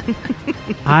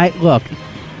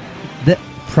 The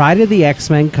Pride of the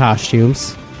X-Men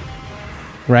costumes,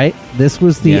 right? This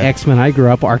was the X-Men I grew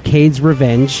up. Arcade's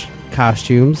Revenge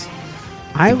costumes.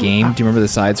 The game. Do you remember the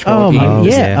side scroll game? Oh,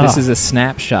 yeah. This is a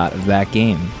snapshot of that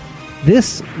game.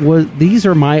 These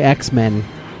are my X-Men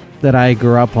that I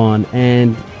grew up on,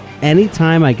 and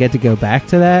anytime I get to go back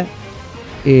to that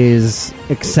is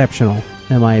exceptional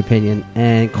in my opinion.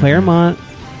 And Claremont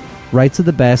writes of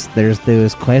the best. There's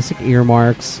those classic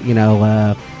earmarks,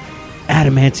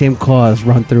 adamantium claws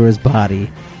run through his body,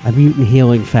 a mutant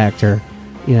healing factor,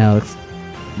 it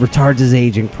retards his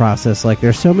aging process. Like,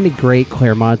 there's so many great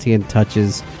Claremontian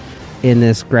touches in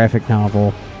this graphic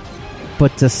novel,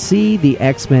 but to see the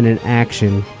X-Men in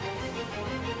action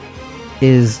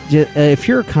is just, if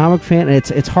you're a comic fan,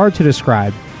 it's hard to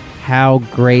describe how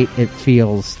great it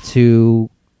feels to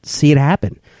see it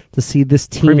happen. To see this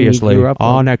team previously grew up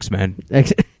on X-Men.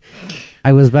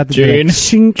 I was about to Jean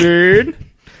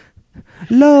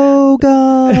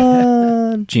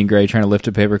Logan. Jean Grey trying to lift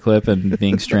a paperclip and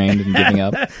being strained and giving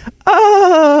up.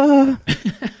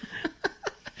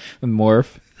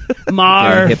 Morph.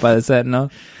 Marv. Hit by the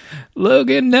Sentinel.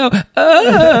 Logan, no.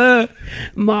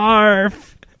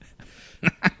 Marv.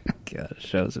 God, the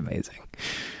show's amazing.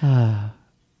 Remember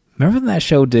when that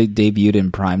show debuted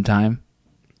in primetime?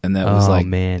 And that was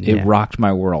it rocked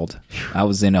my world. I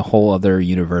was in a whole other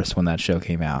universe when that show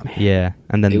came out. Yeah.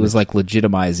 And then it was like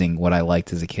legitimizing what I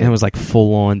liked as a kid. And it was like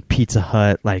full on Pizza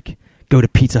Hut, like go to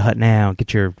Pizza Hut now,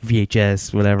 get your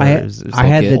VHS, whatever. I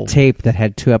had the tape that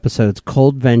had 2 episodes.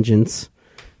 Cold Vengeance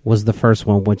was the first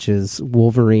one, which is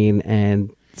Wolverine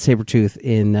and Sabretooth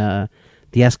in the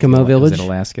Eskimo village. Was it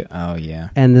Alaska? Oh, yeah.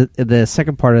 And the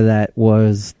second part of that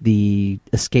was the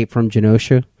Escape from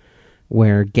Genosha,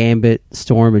 where Gambit,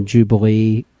 Storm, and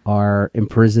Jubilee are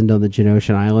imprisoned on the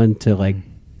Genosian island to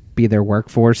be their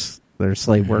workforce, their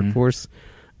slave workforce.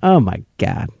 Oh my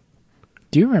god!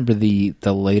 Do you remember the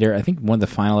later? I think one of the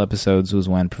final episodes was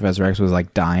when Professor X was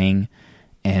dying,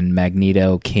 and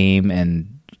Magneto came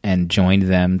and joined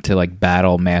them to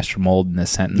battle Master Mold and the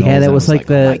Sentinels. Yeah, that was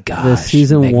the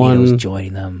season Magneto's 1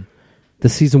 joining them. The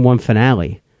season 1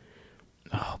 finale.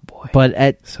 Oh boy!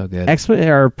 But so good. X-Men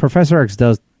or Professor X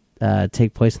does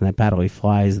take place in that battle. He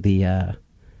flies the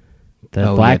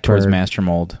Blackbird towards Master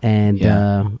Mold,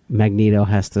 and Magneto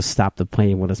has to stop the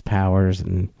plane with his powers.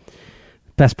 And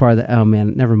best part of that, oh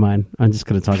man, never mind. I'm just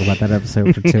going to talk about that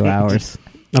episode for 2 hours.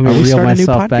 I'm going to reel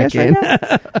myself back in.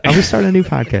 Are we starting a new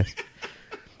podcast?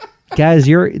 Guys,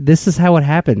 this is how it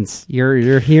happens.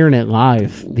 You're hearing it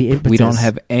live. The impetus. We don't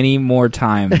have any more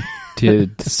time to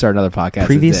start another podcast.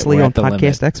 Previously We're on at the limit.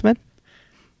 Podcast X-Men?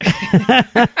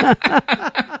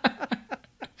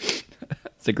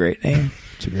 It's a great name.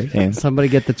 It's a great name. Somebody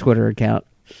get the Twitter account.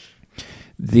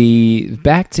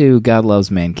 Back to God Loves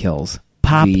Man Kills.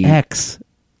 Pop X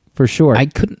for sure. I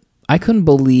couldn't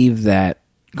believe that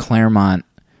Claremont.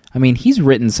 I mean, he's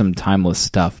written some timeless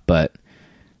stuff, but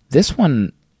this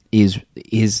one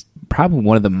is probably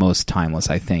one of the most timeless,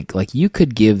 I think. Like, you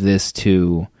could give this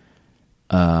to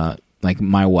like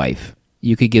my wife.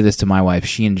 You could give this to my wife.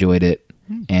 She enjoyed it,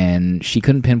 and she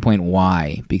couldn't pinpoint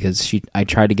why, because I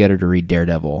tried to get her to read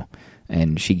Daredevil,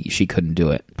 and she couldn't do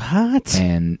it. What?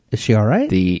 And is she all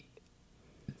right?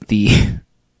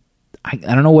 I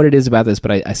don't know what it is about this,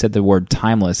 but I said the word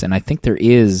timeless, and I think there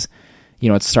is,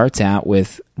 it starts out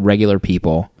with regular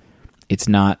people. It's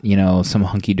not, some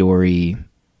hunky-dory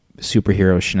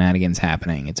superhero shenanigans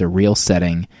happening. It's a real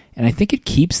setting, and I think it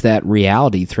keeps that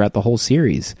reality throughout the whole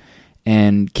series.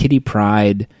 And Kitty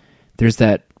Pryde, there's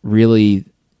that really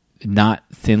not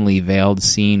thinly veiled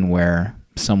scene where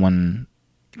someone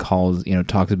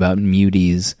talks about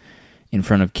muties in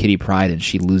front of Kitty Pryde, and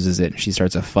she loses it, and she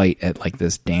starts a fight at like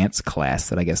this dance class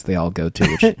that I guess they all go to,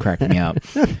 which cracked me up.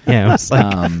 Yeah, it was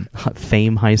like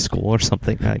Fame High School or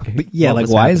something. But yeah, like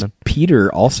why is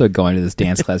Peter also going to this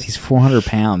dance class? He's 400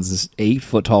 pounds, this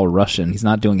 8-foot tall Russian. He's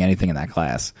not doing anything in that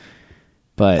class.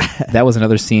 But that was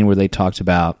another scene where they talked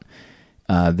about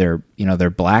their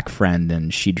black friend,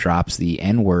 and she drops the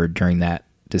N-word during that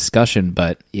discussion,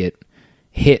 but it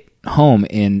hit home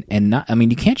and not, I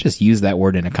mean, you can't just use that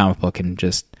word in a comic book and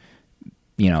just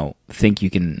think you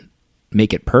can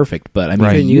make it perfect, but I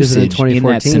mean, the usage in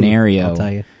that scenario, I'll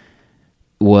tell you,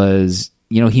 was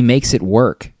he makes it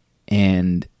work,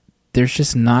 and there's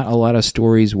just not a lot of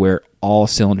stories where all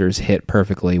cylinders hit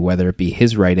perfectly, whether it be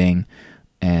his writing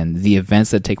and the events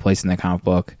that take place in the comic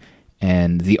book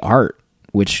and the art,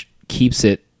 which keeps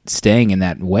it staying in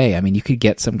that way. I mean, you could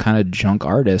get some kind of junk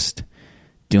artist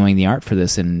doing the art for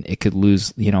this, and it could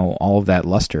lose, all of that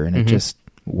luster, and it just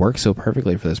works so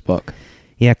perfectly for this book.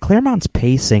 Yeah, Claremont's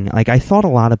pacing, like, I thought a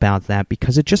lot about that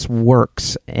because it just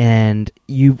works, and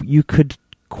you could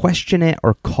question it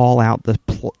or call out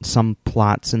some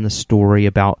plots in the story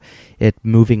about it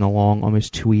moving along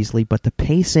almost too easily, but the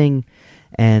pacing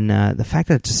and the fact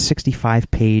that it's a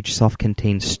 65-page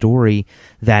self-contained story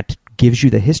that gives you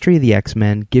the history of the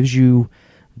X-Men, gives you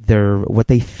what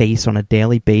they face on a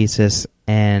daily basis,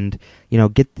 and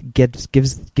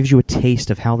gives you a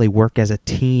taste of how they work as a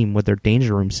team with their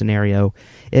Danger Room scenario.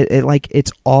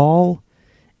 It's all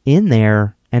in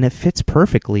there, and it fits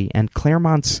perfectly. And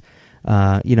Claremont's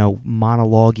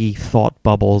monologue-y thought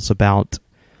bubbles about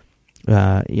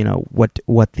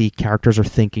what the characters are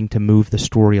thinking to move the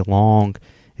story along.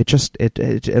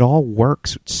 It all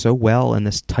works so well in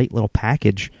this tight little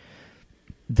package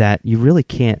that you really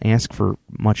can't ask for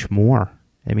much more.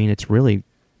 I mean, it's really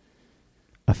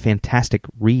a fantastic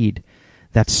read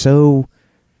that's so,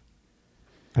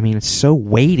 I mean, it's so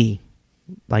weighty.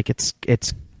 Like, it's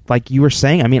like you were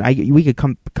saying, I mean, we could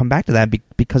come back to that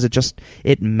because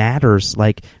it matters.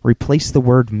 Like, replace the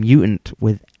word mutant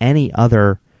with any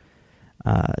other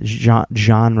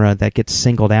genre that gets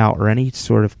singled out, or any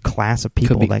sort of class of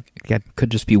people could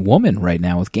just be woman right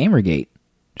now with Gamergate.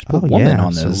 Just put woman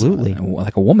on this. Absolutely.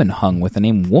 Like a woman hung with the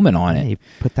name woman on it. You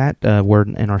put that word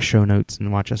in our show notes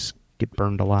and watch us get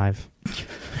burned alive.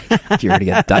 You're gonna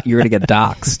get doxxed. You're gonna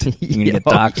get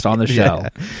doxxed on the show.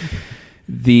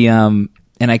 Yeah.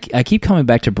 And I keep coming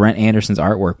back to Brent Anderson's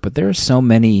artwork, but there are so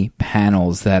many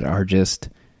panels that are just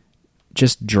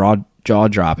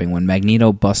jaw-dropping. When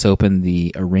Magneto busts open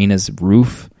the arena's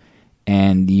roof,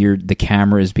 and the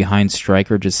camera is behind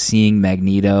Stryker, just seeing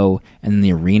Magneto, and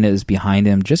the arena is behind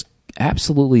him. Just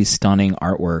absolutely stunning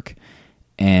artwork.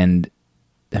 And,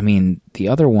 I mean, the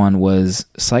other one was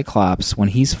Cyclops, when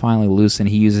he's finally loose and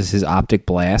he uses his optic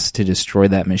blast to destroy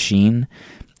that machine,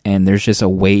 and there's just a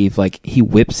wave, like, he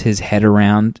whips his head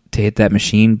around to hit that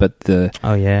machine, but the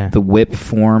whip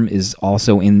form is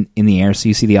also in the air, so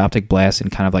you see the optic blast in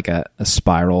kind of like a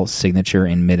spiral signature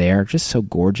in midair. Just so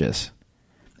gorgeous.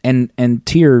 And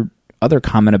to your other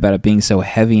comment about it being so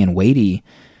heavy and weighty,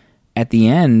 at the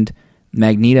end,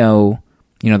 Magneto,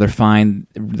 they're fine.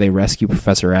 They rescue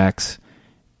Professor X.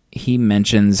 He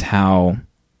mentions how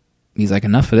he's like,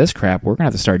 enough of this crap. We're going to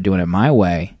have to start doing it my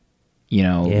way.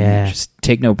 Just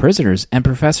take no prisoners. And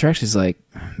Professor X is like,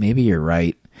 maybe you're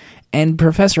right. And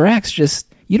Professor X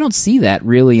you don't see that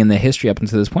really in the history up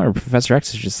until this point, where Professor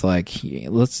X is just like,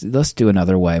 let's do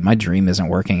another way. My dream isn't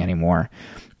working anymore.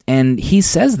 And he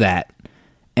says that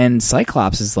And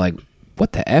Cyclops is like,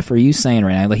 what the F are you saying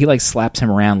right now? Like, he like slaps him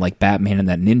around like Batman in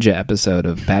that ninja episode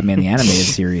of Batman the Animated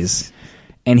Series.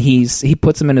 And he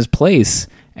puts him in his place,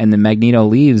 and then Magneto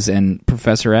leaves, and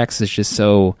Professor X is just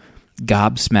so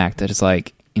gobsmacked that it's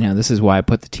like, this is why I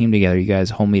put the team together. You guys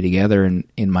hold me together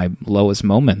in my lowest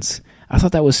moments. I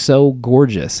thought that was so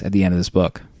gorgeous at the end of this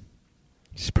book.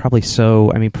 He's probably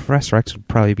so... I mean, Professor X would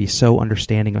probably be so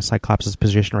understanding of Cyclops'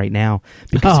 position right now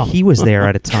because he was there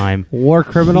at a time. War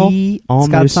criminal?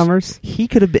 Scott Summers? He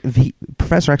could have been...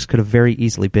 Professor X could have very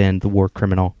easily been the war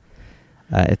criminal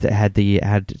if it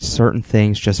had certain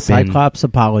things just been... Cyclops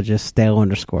apologist,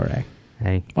 Dale_A.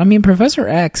 Hey. I mean, Professor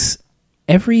X...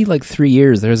 Every 3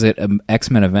 years, there's an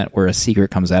X-Men event where a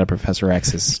secret comes out of Professor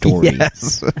X's story.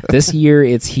 Yes. This year,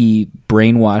 it's he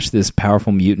brainwashed this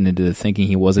powerful mutant into thinking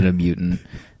he wasn't a mutant.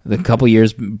 The couple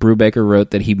years, Brubaker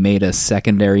wrote that he made a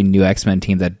secondary new X-Men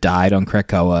team that died on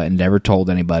Krakoa and never told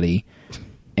anybody.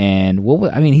 And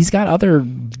he's got other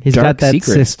He's dark got that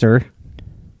secrets. sister.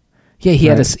 Yeah, he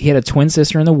had a twin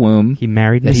sister in the womb. He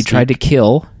married that Mystique. he tried to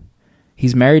kill.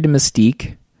 He's married to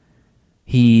Mystique.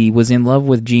 He was in love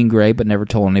with Jean Grey, but never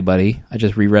told anybody. I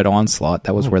just reread Onslaught.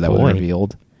 That was where that was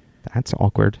revealed. That's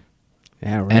awkward.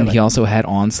 Yeah, really. And he also had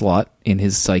Onslaught in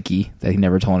his psyche that he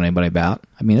never told anybody about.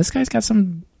 I mean, this guy's got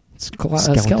some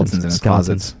skeletons in his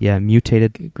closets. Yeah,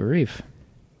 mutated. Good grief.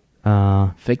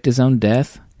 Faked his own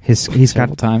death. He's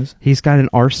several times. He's got an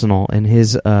arsenal in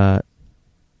his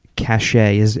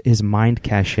cachet, his mind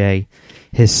cachet,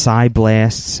 his psi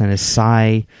blasts and his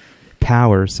psi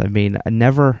powers. I mean,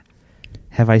 never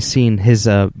have I seen his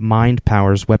mind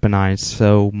powers weaponized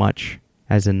so much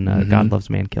as in God Loves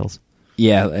Man Kills.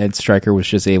 Yeah, and Stryker was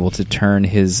just able to turn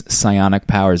his psionic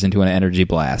powers into an energy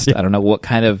blast. I don't know what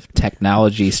kind of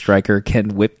technology Stryker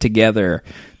can whip together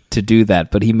to do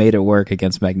that, but he made it work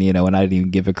against Magneto, and I didn't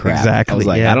even give a crap. Exactly, I was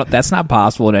like, that's not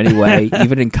possible in any way,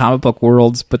 even in comic book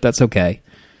worlds, but that's okay.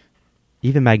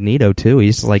 Even Magneto, too.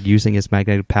 He's using his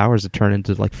magnetic powers to turn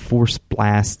into force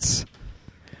blasts.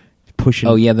 Pushing.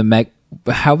 Oh, yeah,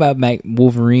 how about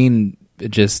Wolverine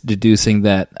just deducing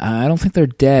that I don't think they're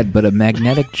dead, but a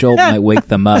magnetic jolt might wake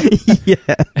them up. Yeah,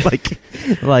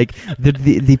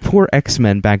 the poor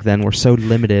X-Men back then were so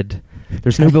limited.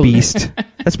 There's no Beast.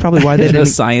 That's probably why they didn't. No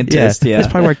scientist. Yeah,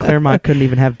 that's probably why Claremont couldn't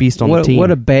even have Beast on the team.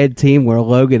 What a bad team where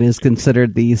Logan is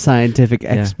considered the scientific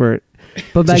expert.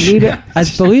 But Magneto, I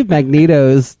believe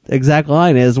Magneto's exact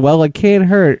line is, "Well, it can't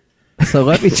hurt, so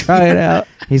let me try it out."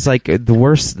 He's like, the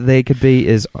worst they could be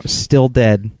is still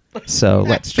dead, so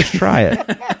let's just try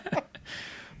it.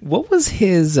 What was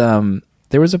his... there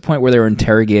was a point where they were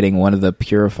interrogating one of the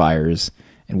purifiers,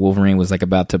 and Wolverine was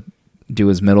about to do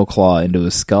his middle claw into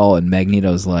his skull, and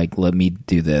Magneto's like, let me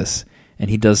do this. And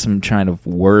he does some kind of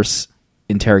worse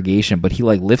interrogation, but he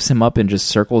lifts him up and just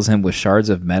circles him with shards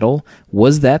of metal.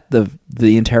 Was that the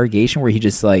interrogation where he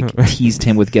just teased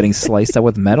him with getting sliced up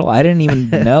with metal? I didn't even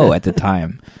know at the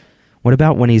time. What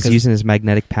about when he's using his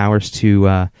magnetic powers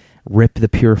to rip the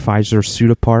purifier's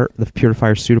suit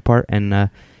apart, and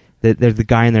the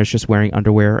guy in there is just wearing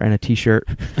underwear and a t-shirt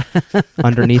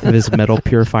underneath of his metal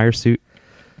purifier suit?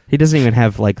 He doesn't even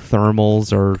have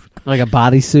thermals or a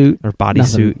bodysuit or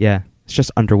bodysuit. Yeah, it's just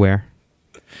underwear.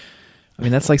 I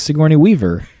mean, that's like Sigourney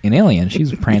Weaver in Alien.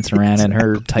 She's prancing around in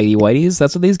her tighty whities.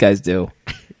 That's what these guys do.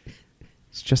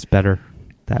 It's just better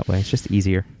that way. It's just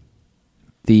easier.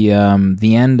 The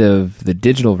end of the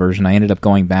digital version, I ended up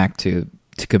going back to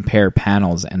compare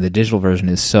panels, and the digital version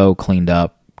is so cleaned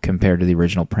up compared to the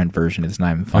original print version. It's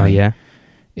not even funny. Oh, yeah?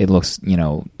 It looks,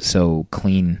 so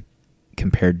clean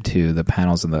compared to the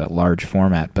panels in the large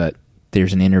format, but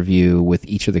there's an interview with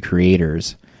each of the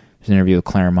creators. There's an interview with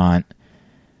Claremont.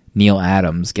 Neil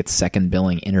Adams gets second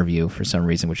billing interview for some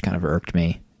reason, which kind of irked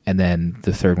me. And then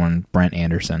the third one, Brent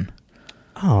Anderson.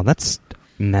 Oh, that's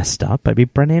messed up. I mean,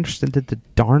 Brent Anderson did the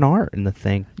darn art in the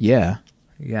thing. Yeah.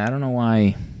 I don't know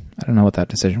why. I don't know what that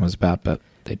decision was about, but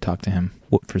they talked to him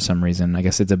for some reason. I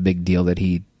guess it's a big deal that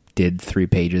he did 3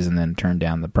 pages and then turned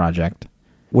down the project.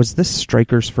 Was this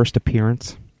Stryker's first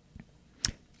appearance?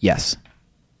 Yes.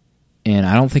 And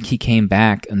I don't think he came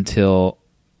back until...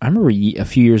 I remember a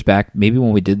few years back, maybe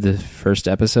when we did the first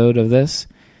episode of this,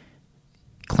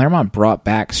 Claremont brought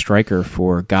back Stryker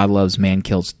for God Loves Man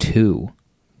Kills 2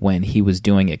 when he was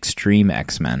doing Extreme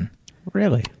X-Men.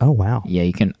 Really? Oh, wow. Yeah,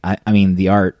 you can... I mean, the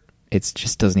art, it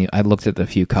just doesn't even... I looked at the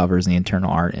few covers and the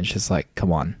internal art, and it's just like,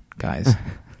 come on, guys.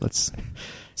 Let's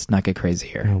not get crazy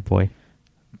here. Oh, boy.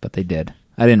 But they did.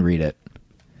 I didn't read it.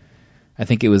 I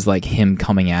think it was like him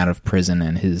coming out of prison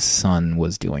and his son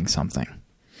was doing something.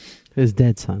 His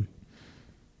dead son.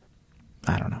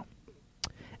 I don't know.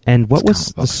 And what It's was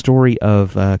comic the book. story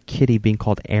of Kitty being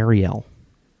called Ariel?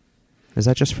 Is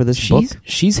that just for this book?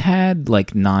 She's had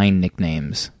like 9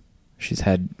 nicknames. She's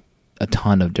had a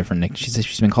ton of different nicknames.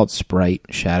 She's been called Sprite,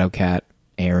 Shadowcat,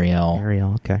 Ariel.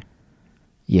 Ariel, okay.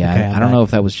 Yeah, Okay, I don't know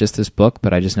if that was just this book,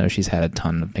 but I just know she's had a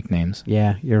ton of nicknames.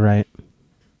 Yeah, you're right.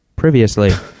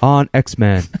 Previously on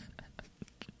X-Men.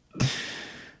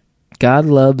 God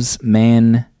loves,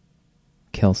 man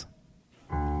kills.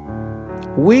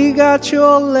 We got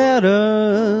your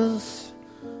letters.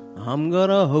 I'm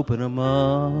gonna open them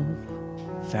up.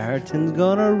 Farrington's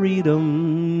gonna read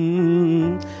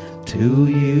them to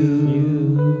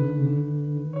you.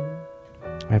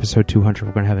 Episode 200,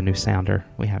 we're going to have a new sounder.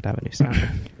 We have to have a new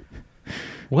sounder.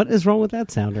 What is wrong with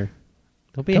that sounder?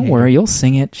 Don't be. Don't worry, you'll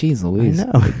sing it. Jeez Louise. I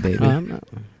know. Big baby. No.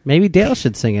 Maybe Dale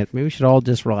should sing it. Maybe we should all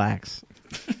just relax.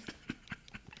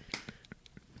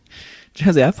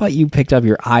 Josie, I thought you picked up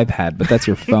your iPad, but that's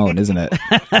your phone, isn't it?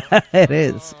 It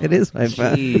is. It is my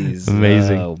phone. Jeez.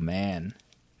 Amazing. Oh, man.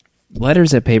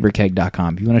 Letters at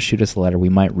paperkeg.com. If you want to shoot us a letter, we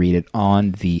might read it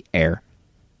on the air.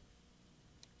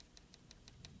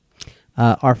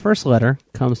 Our first letter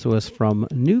comes to us from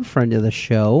a new friend of the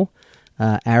show,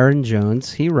 Aaron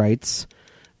Jones. He writes,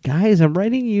 "Guys, I'm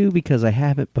writing you because I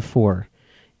haven't before.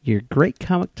 Your great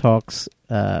comic talks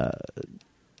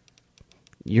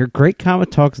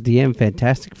DM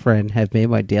fantastic friend have made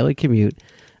my daily commute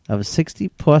of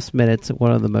 60-plus minutes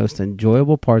one of the most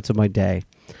enjoyable parts of my day.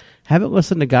 Haven't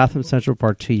listened to Gotham Central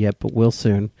Part 2 yet, but will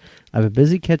soon. I've been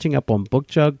busy catching up on Book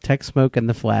Jug, Tech Smoke, and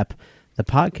The Flap. The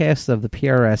podcasts of the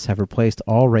PRS have replaced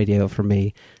all radio for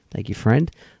me. Thank you, friend.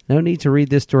 No need to read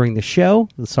this during the show.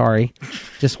 Sorry.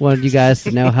 Just wanted you guys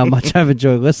to know how much I've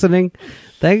enjoyed listening.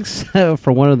 Thanks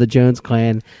for one of the Jones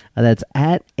clan. That's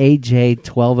at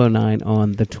AJ1209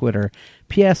 on the Twitter.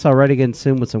 P.S. I'll write again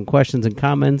soon with some questions and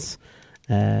comments."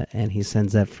 And he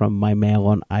sends that from my mail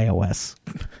on iOS.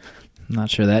 I'm not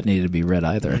sure that needed to be read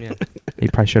either. He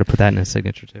probably should have put that in his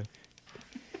signature, too.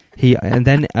 And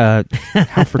then, how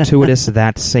fortuitous,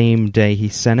 that same day he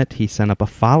sent it, he sent up a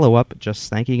follow-up just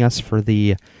thanking us for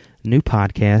the new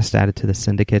podcast added to the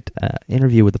Syndicate,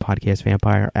 interview with the podcast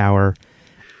Vampire, our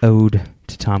ode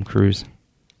to Tom Cruise.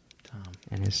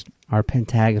 And Our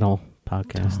pentagonal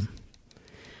podcast.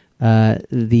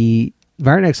 The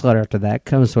very next letter after that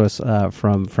comes to us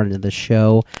from friend of the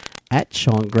show at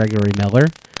Sean Gregory Miller.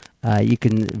 You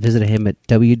can visit him at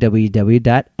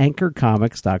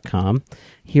www.anchorcomics.com.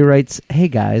 He writes, "Hey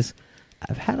guys,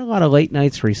 I've had a lot of late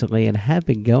nights recently and have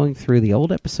been going through the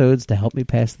old episodes to help me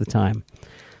pass the time.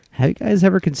 Have you guys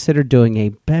ever considered doing a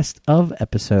best of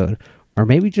episode, or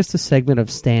maybe just a segment of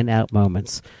standout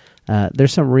moments?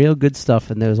 There's some real good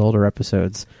stuff in those older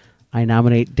episodes. I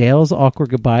nominate Dale's awkward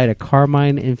goodbye to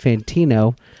Carmine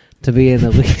Infantino to be in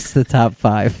at least the top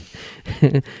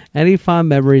 5. Any fond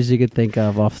memories you could think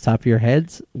of off the top of your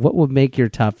heads? What would make your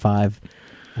top 5?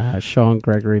 Sean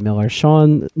Gregory Miller.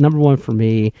 Sean, number 1 for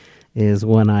me is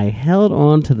when I held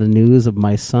on to the news of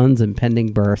my son's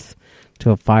impending birth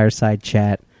to a fireside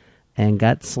chat and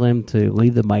got Slim to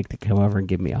leave the mic to come over and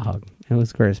give me a hug. It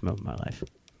was the greatest moment of my life.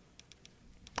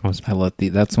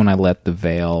 That's when I let the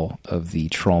veil of the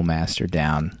Trollmaster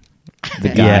down. The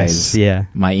guys, Yes, yeah.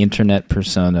 My internet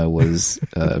persona was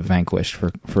vanquished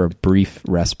for a brief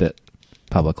respite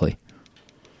publicly.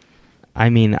 I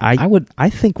mean, I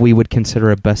think we would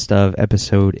consider a best of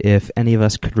episode if any of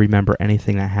us could remember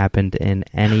anything that happened in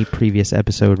any previous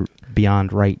episode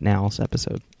beyond right now's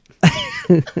episode.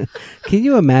 Can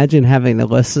you imagine having to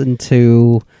listen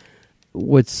to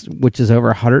which is over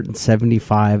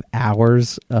 175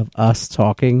 hours of us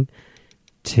talking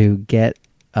to get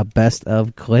a best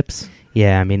of clips?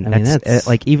 Yeah, I mean that's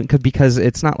like even because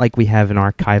it's not like we have an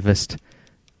archivist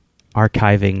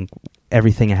archiving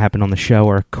everything that happened on the show,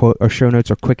 or show notes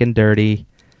are quick and dirty.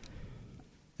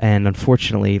 And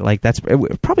unfortunately, like that's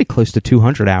probably close to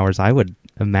 200 hours, I would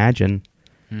imagine.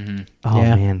 Mm-hmm. Oh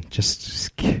Yeah. man,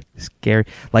 just scary.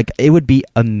 Like it would be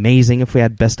amazing if we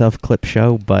had best of clip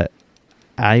show, but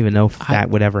I don't even know if that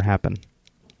would ever happen.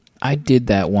 I did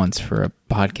that once for a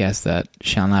podcast that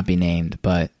shall not be named,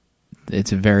 but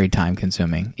it's very time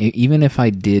consuming. Even if I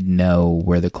did know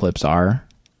where the clips are,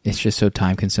 it's just so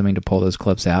time consuming to pull those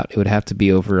clips out. It would have to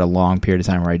be over a long period of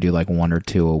time where I do like 1 or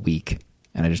 2 a week,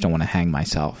 and I just don't want to hang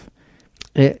myself.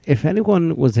 If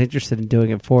anyone was interested in doing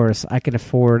it for us, I can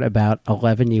afford about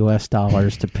 $11 US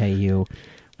to pay you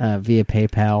via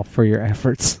PayPal for your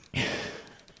efforts.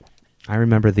 I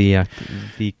remember the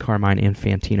Carmine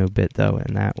Infantino bit though,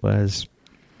 and it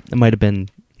might have been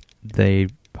the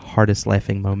hardest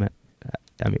laughing moment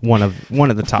I mean, one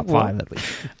of the top 5 at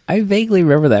least. I vaguely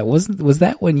remember that. Was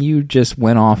that when you just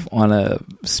went off on a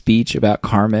speech about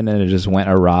Carmen and it just went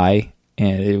awry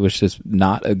and it was just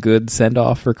not a good send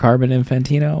off for Carmen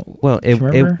Infantino? Well,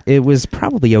 it was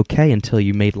probably okay until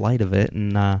you made light of it,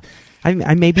 and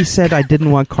I maybe said I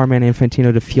didn't want Carmen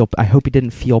Infantino to feel. I hope he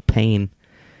didn't feel pain,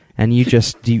 and you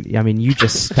just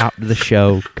stopped the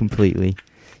show completely.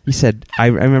 You said, I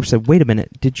remember said, wait a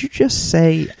minute, did you just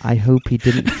say, I hope he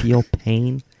didn't feel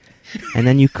pain? And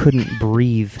then you couldn't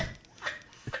breathe.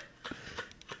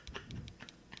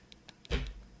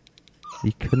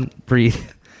 You couldn't breathe.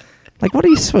 Like, what are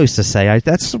you supposed to say?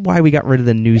 That's why we got rid of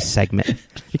the news segment.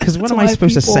 Because what am I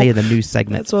supposed to say in the news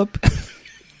segment?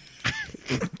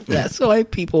 That's why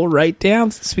people write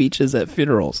down speeches at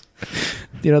funerals.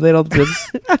 You know, they don't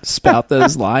just spout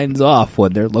those lines off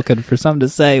when they're looking for something to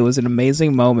say. It was an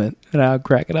amazing moment, and I'll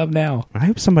crack it up now. I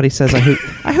hope somebody says, I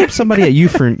hope somebody at your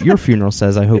funeral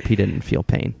says, I hope he didn't feel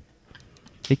pain.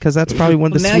 Because that's probably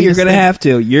one of the now you're going to have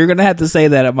to. You're going to have to say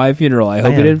that at my funeral. I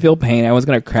hope he didn't feel pain. I was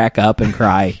going to crack up and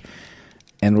cry,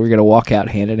 and we're going to walk out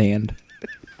hand in hand.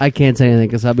 I can't say anything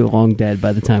because I'll be long dead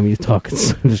by the time you talk at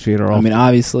Slim's funeral. I mean,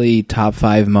 obviously, top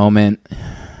 5 moment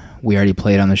we already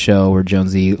played on the show where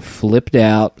Jonesy flipped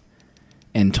out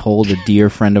and told a dear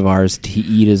friend of ours to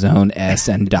eat his own S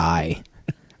and die.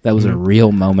 That was a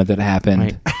real moment that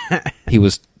happened. Right. He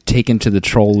was taken to the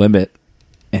troll limit,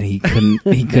 and he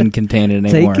couldn't contain it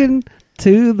anymore. Taken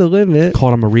to the limit.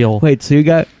 Called him a real. Wait, so you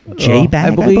got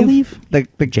J-Bag, I believe? The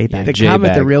J-Bag. The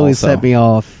comment that really also set me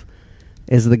off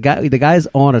is the guy's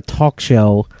on a talk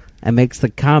show and makes the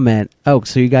comment, "Oh,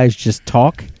 so you guys just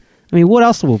talk?" I mean, what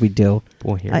else will we do?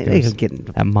 Boy, here I goes. getting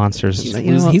That monster's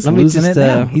he's losing it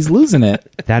now. He's losing it.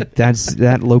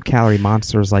 That low calorie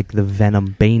monster is like the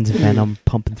venom, Bane's venom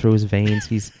pumping through his veins.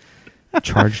 He's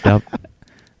charged up.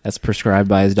 That's prescribed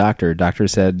by his doctor. Doctor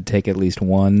said take at least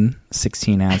one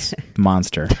 16-ounce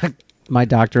monster. My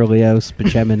Dr. Leo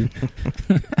Spaceman.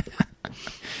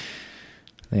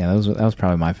 Yeah, that was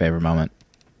probably my favorite moment.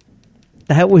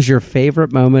 That was your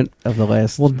favorite moment of the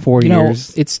last 4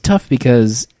 years? It's tough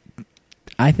because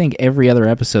I think every other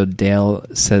episode Dale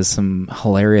says some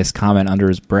hilarious comment under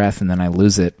his breath and then I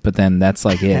lose it, but then that's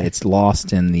like it. It's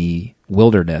lost in the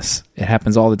wilderness. It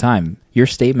happens all the time. Your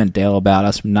statement, Dale, about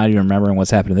us not even remembering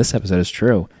what's happened in this episode is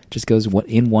true. It just goes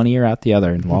in one ear out the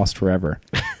other and lost forever.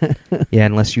 Yeah,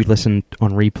 unless you listen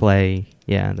on replay.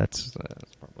 Yeah, that's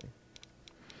probably...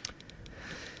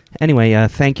 Anyway,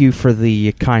 thank you for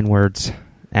the kind words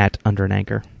at Under an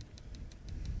Anchor.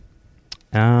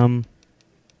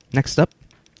 Next up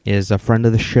is a friend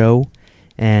of the show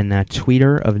and a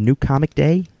tweeter of New Comic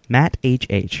Day, Matt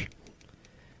H.H.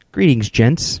 Greetings,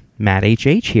 gents. Matt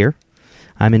H.H. here.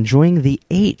 I'm enjoying the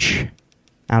H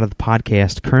out of the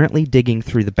podcast, currently digging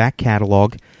through the back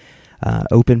catalog.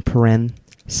 Open paren.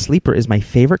 Sleeper is my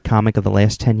favorite comic of the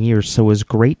last 10 years, so it was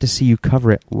great to see you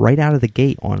cover it right out of the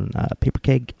gate on Paper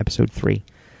Keg Episode 3.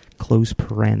 Close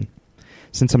paren.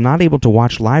 Since I'm not able to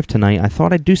watch live tonight, I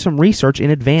thought I'd do some research in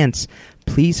advance.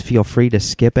 Please feel free to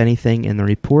skip anything in the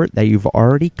report that you've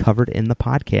already covered in the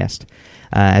podcast.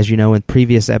 As you know, in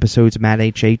previous episodes, Matt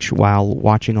H.H., while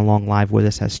watching along live with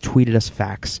us, has tweeted us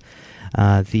facts.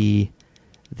 The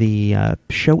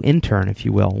show intern, if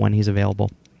you will, when he's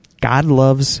available. God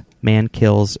Loves, Man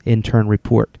Kills Intern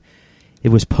Report. It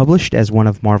was published as one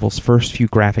of Marvel's first few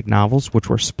graphic novels, which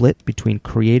were split between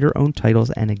creator-owned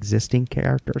titles and existing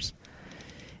characters.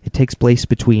 It takes place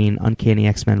between Uncanny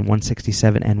X-Men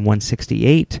 167 and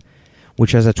 168,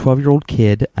 which as a 12-year-old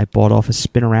kid, I bought off a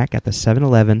spinner rack at the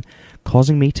 7-Eleven,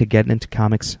 causing me to get into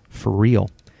comics for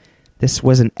real. This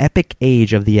was an epic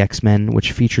age of the X-Men,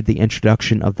 which featured the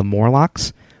introduction of the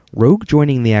Morlocks, Rogue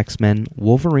joining the X-Men,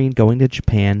 Wolverine going to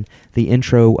Japan, the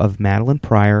intro of Madeline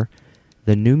Pryor,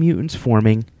 the New Mutants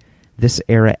forming. This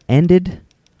era ended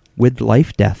with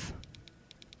Life Death.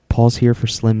 Pause here for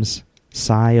Slim's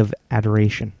sigh of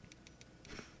adoration.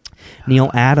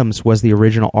 Neil Adams was the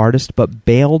original artist, but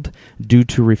bailed due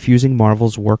to refusing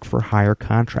Marvel's work-for-hire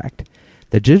contract.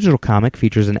 The digital comic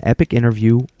features an epic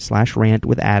interview/rant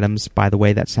with Adams. By the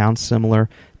way, that sounds similar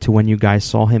to when you guys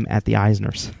saw him at the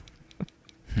Eisners.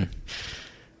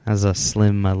 As a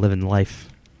Slim living life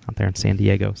out there in San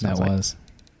Diego.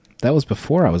 That was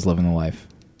before I was living the life.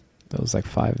 That was like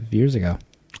 5 years ago.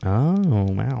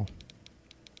 Oh,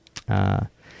 wow.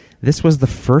 This was the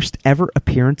first ever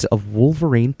appearance of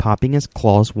Wolverine popping his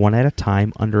claws one at a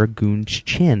time under a goon's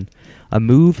chin, a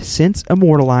move since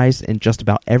immortalized in just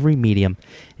about every medium.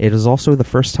 It is also the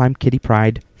first time Kitty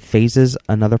Pryde phases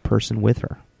another person with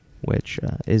her, which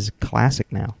is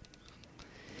classic now.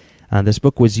 This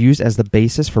book was used as the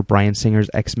basis for Bryan Singer's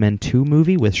X-Men 2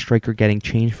 movie, with Stryker getting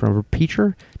changed from a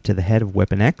preacher to the head of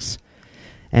Weapon X.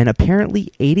 And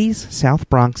apparently 80s South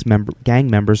Bronx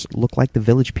gang members look like the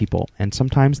Village People, and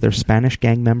sometimes their Spanish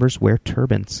gang members wear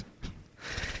turbans.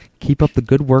 Keep up the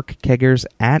good work, Keggers,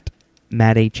 at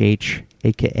MattHH,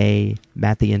 a.k.a.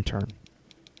 Matt the Intern.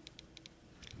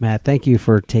 Matt, thank you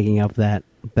for taking up that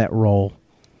role.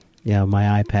 Yeah,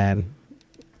 my iPad,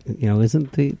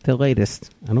 isn't the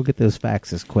latest. I don't get those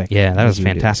faxes quick. Yeah, that as was you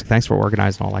do. fantastic. Thanks for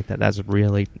organizing all like that. That's a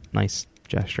really nice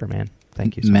gesture, man.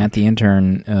 Thank you so Matt much. the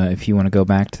Intern, if you want to go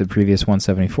back to the previous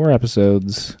 174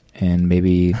 episodes and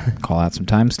maybe call out some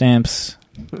timestamps,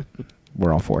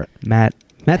 we're all for it. Matt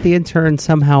the Intern,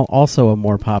 somehow also a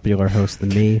more popular host than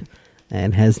me,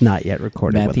 and has not yet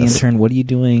recorded Matt with the us. Intern, what are you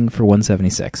doing for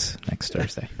 176 next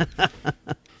Thursday?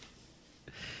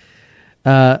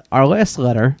 Our last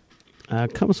letter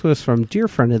comes to us from dear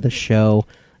friend of the show.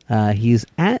 He's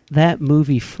at That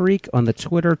Movie Freak on the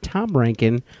Twitter, Tom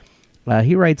Rankin.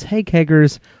 He writes, "Hey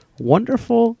Keggers,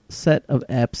 wonderful set of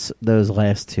eps those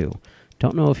last two.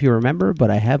 Don't know if you remember, but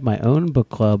I have my own book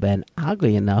club, and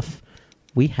oddly enough,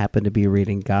 we happen to be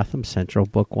reading Gotham Central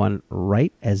Book 1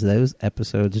 right as those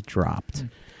episodes dropped.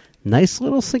 Nice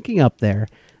little syncing up there.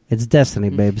 It's destiny,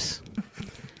 babes.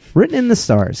 Written in the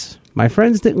stars. My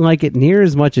friends didn't like it near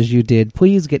as much as you did.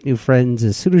 Please get new friends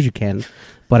as soon as you can.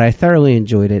 But I thoroughly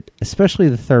enjoyed it, especially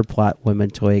the third plot when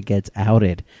Montoya gets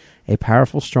outed. A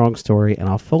powerful, strong story, and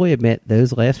I'll fully admit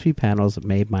those last few panels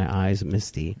made my eyes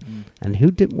misty. And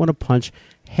who didn't want to punch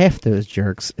half those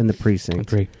jerks in the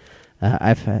precinct? Agree.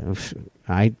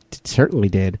 I certainly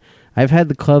did. I've had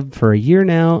the club for a year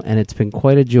now, and it's been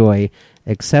quite a joy,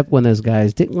 except when those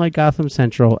guys didn't like Gotham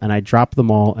Central, and I dropped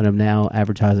them all, and I'm now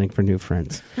advertising for new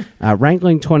friends.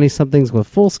 Wrangling 20-somethings with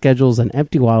full schedules and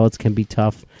empty wallets can be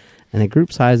tough, and the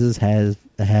group sizes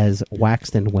has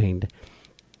waxed and waned.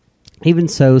 Even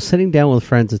so, sitting down with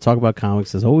friends to talk about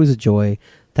comics is always a joy.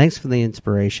 Thanks for the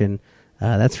inspiration."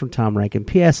 That's from Tom Rankin.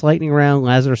 P.S. Lightning Round,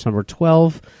 Lazarus number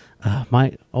 12.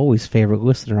 My always favorite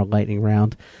listener, Lightning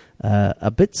Round.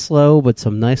 A bit slow, but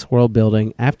some nice world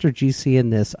building. After GC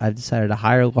and this, I've decided to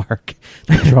hire Lark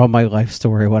to draw my life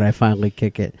story when I finally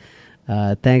kick it.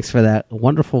 Thanks for that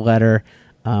wonderful letter.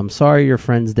 Sorry your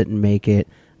friends didn't make it.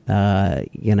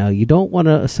 You don't want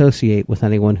to associate with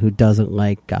anyone who doesn't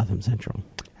like Gotham Central.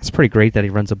 It's pretty great that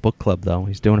he runs a book club, though.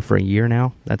 He's doing it for a year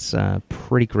now. That's a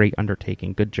pretty great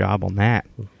undertaking. Good job on that.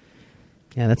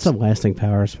 Yeah, that's some lasting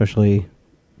power, especially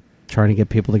trying to get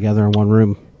people together in one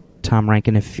room. Tom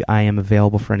Rankin, if I am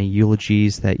available for any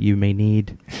eulogies that you may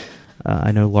need,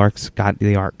 I know Lark's got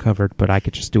the art covered, but I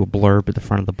could just do a blurb at the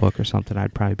front of the book or something.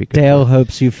 I'd probably be good. Dale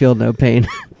hopes you feel no pain.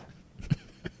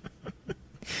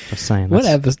 Just saying. What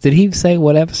episode? Did he say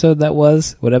what episode that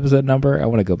was? What episode number? I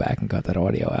want to go back and cut that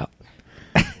audio out.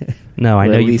 No, I Or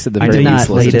know at you. least at the I very did not least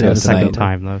played listen it to the it second tonight.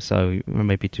 time though, so it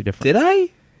might be too different. Did I?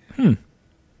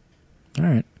 All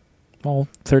right. Well,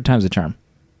 third time's a charm.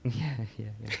 Yeah.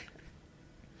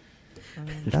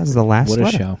 That's the last. What a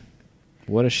letter. show.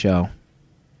 What a show.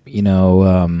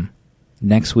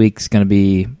 Next week's going to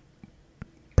be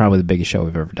probably the biggest show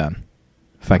we've ever done,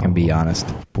 if I can be honest.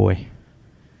 Boy,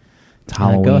 It's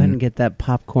Halloween. Go ahead and get that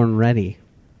popcorn ready.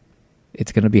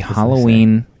 It's going to be As they say.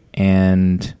 Halloween,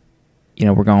 and,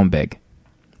 we're going big.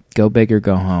 Go big or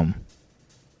go home.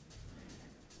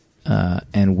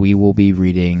 And we will be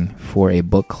reading for a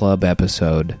book club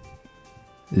episode,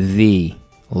 The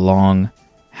Long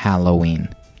Halloween.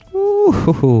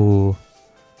 ooh,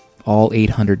 All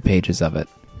 800 pages of it.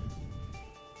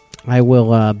 I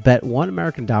will bet $1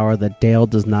 American that Dale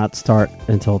does not start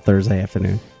until Thursday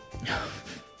afternoon.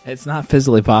 It's not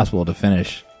physically possible to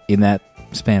finish in that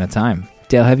span of time.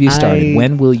 Dale, have you started?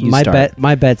 When will you start?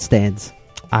 My bet stands.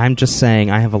 I'm just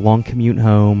saying I have a long commute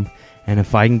home, and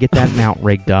if I can get that mount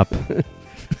rigged up,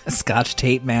 Scotch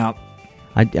tape mount.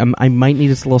 I might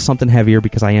need a little something heavier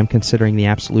because I am considering the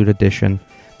Absolute Edition.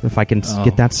 But if I can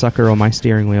get that sucker on my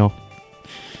steering wheel,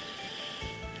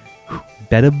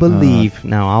 better believe.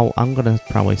 No, I'm gonna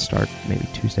probably start maybe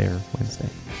Tuesday or Wednesday,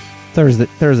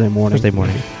 Thursday morning. Thursday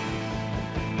morning.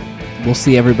 We'll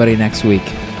see everybody next week.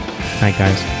 Night,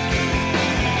 guys.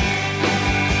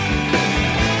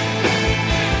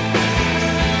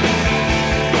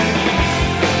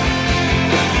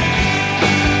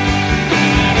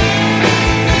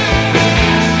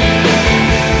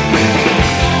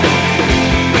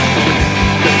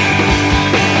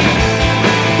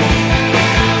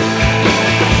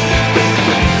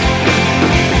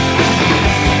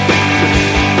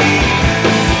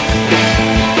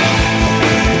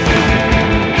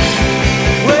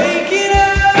 Waking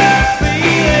up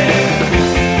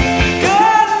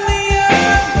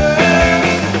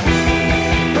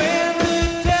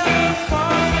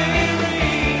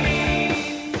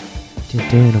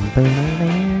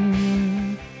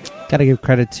Gotta give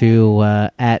credit to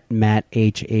at Matt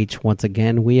HH once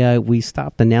again. We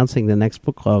stopped announcing the next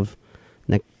book club.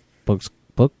 Book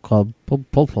club.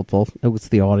 It was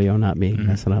the audio, not me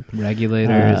messing up.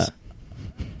 Regulators.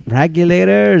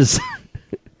 Regulators.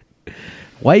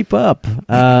 Wipe up.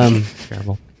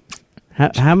 Terrible.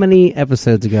 How many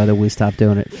episodes ago did we stop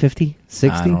doing it? 50?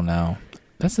 60? I don't know.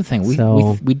 That's the thing.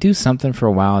 So- We do something for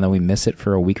a while, and then we miss it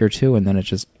for a week or two, and then it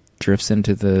just drifts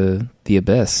into the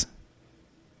abyss.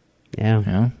 Yeah. You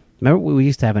know? Remember we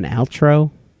used to have an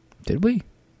outro? Did we?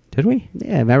 Did we?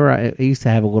 Yeah, remember I used to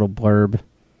have a little blurb.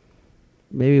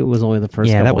 Maybe it was only the first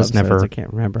Yeah, couple that was episodes, never. I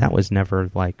can't remember. That was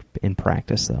never like in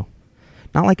practice though.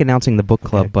 Not like announcing the book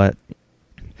club, Okay.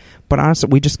 but honestly,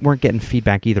 we just weren't getting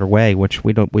feedback either way, which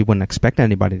we wouldn't expect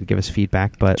anybody to give us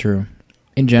feedback. But True.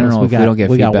 In general, we if we don't get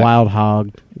we feedback, got wild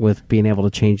hogged with being able to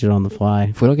change it on the fly.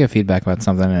 if we don't get feedback about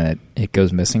something and it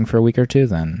goes missing for a week or two,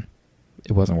 then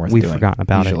it wasn't worth we've doing. forgotten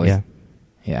about usually. it.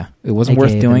 Yeah, it wasn't AKA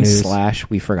worth the doing. news.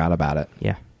 We forgot about it.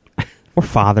 Yeah. We're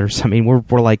fathers. I mean, we're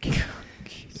like,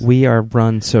 we are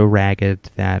run so ragged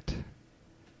that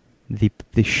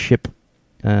the ship,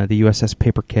 the USS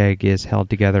Paper Keg, is held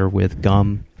together with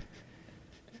gum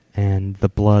and the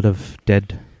blood of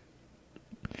dead.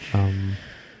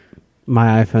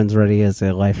 My iPhone's ready as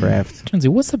a life raft. Jonesy,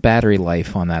 what's the battery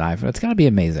life on that iPhone? It's got to be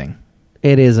amazing.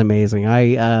 It is amazing.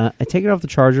 I take it off the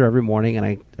charger every morning, and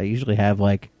I usually have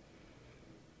like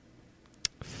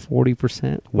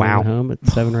 40%. Wow. Home at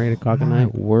 7 or 8 o'clock at My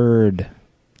night. word.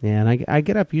 Yeah, and I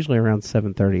get up usually around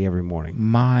 7:30 every morning.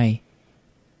 My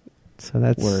So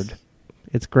that's word.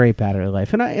 It's great battery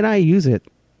life, and I use it.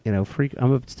 You know,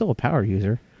 I'm still a power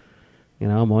user. You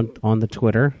know, I'm on the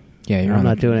Twitter. Yeah, I'm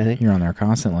not doing anything. You're on there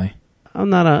constantly.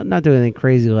 I'm not doing anything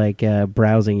crazy like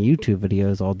browsing YouTube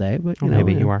videos all day. But Or you know,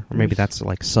 maybe you are. Or maybe that's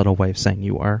like a subtle way of saying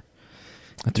you are.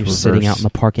 That's You're reverse sitting out in the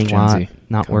parking lot, Jonesy.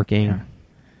 not Come on, working.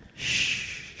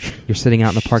 yeah. You're sitting out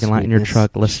in the parking lot in your Sweetness.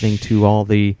 truck, listening to all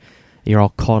the. You're all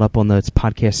caught up on the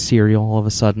podcast Serial all of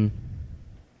a sudden.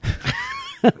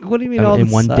 What do you mean? All In of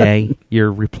a one sudden? day,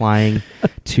 you're replying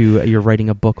to. You're writing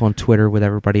a book on Twitter with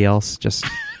everybody else. Just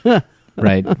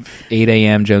Right. 8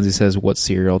 a.m. Jonesy says, "What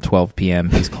cereal?" 12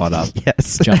 p.m. He's caught up,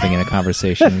 yes, jumping into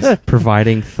conversations.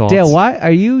 providing thoughts. Dale, why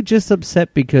are you just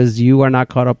upset because you are not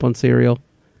caught up on Serial?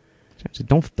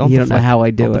 Don't You don't know deflect. how I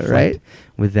do Don't it, deflect right?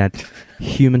 With that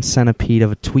human centipede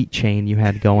of a tweet chain you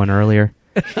had going earlier.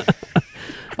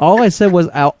 All I said was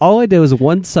all I did was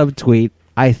one subtweet.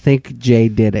 I think Jay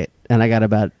did it, and I got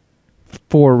about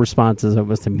 4 responses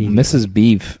almost immediately. Mrs.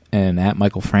 Beef and at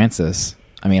Michael Francis.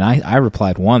 I mean, I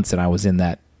replied once, and I was in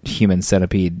that human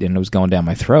centipede, and it was going down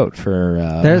my throat for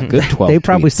a good 12 They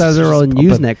probably tweets. started their own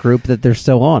Usenet group that they're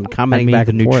still on, I commenting mean, back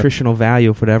the and forth. nutritional value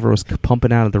of whatever was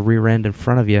pumping out of the rear end in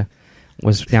front of you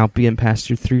was now being passed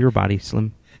through your body,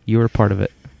 Slim. You were a part of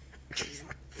it.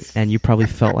 And you probably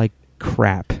felt like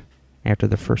crap after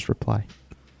the first reply.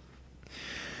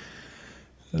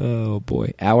 Oh,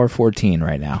 boy. Hour 14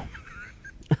 right now.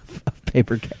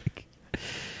 Paper cake.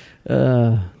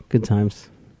 Good times.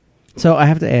 So I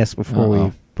have to ask before we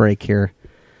Uh-oh. break here,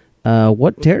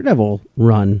 what Daredevil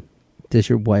run does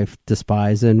your wife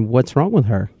despise, and what's wrong with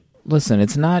her? Listen,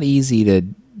 it's not easy to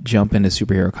jump into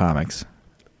superhero comics.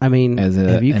 I mean, As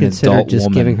have you an considered adult just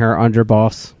woman. giving her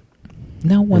underboss?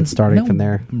 No one's starting from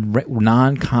there.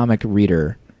 Non-comic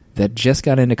reader that just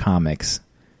got into comics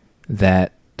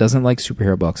that doesn't like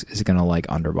superhero books is going to like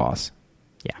Underboss.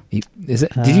 Yeah. Is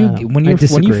it? Did you when I you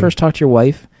disagree. first talked to your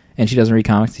wife and she doesn't read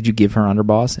comics? Did you give her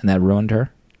Underboss and that ruined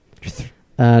her?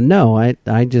 No,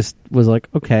 I just was like,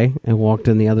 okay, and walked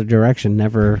in the other direction,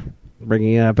 never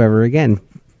bringing it up ever again.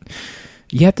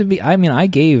 You have to be. I mean, I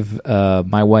gave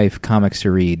my wife comics to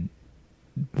read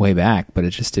way back, but it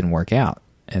just didn't work out.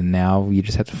 And now you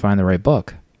just have to find the right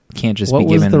book. You can't just What be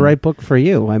was given the right book for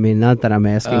you? I mean, not that I'm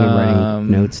asking and writing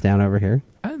Um, notes down over here.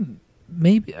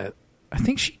 Maybe I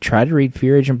think she tried to read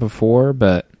Fear Agent before,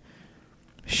 but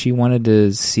she wanted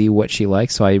to see what she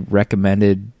liked, so I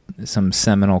recommended some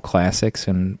seminal classics,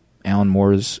 and Alan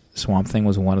Moore's Swamp Thing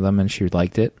was one of them, and she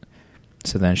liked it.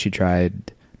 So then she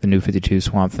tried the New 52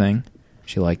 Swamp Thing.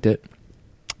 She liked it.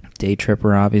 Day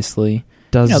Tripper, obviously.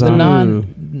 Does You know, the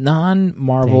Day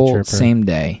non-Marvel Tripper. same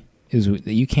day is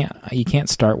you can't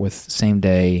start with same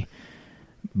day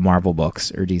Marvel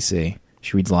books or DC.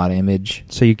 She reads a lot of Image.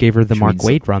 so you gave her the She Mark reads-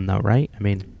 Waid run, though, right? I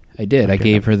mean, I did. I Okay.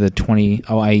 gave her the 20.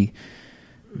 Oh, I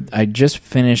just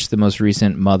finished the most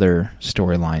recent Mother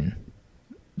storyline,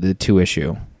 the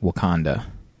 2-issue Wakanda.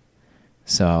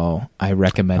 So I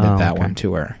recommended Oh, that okay. one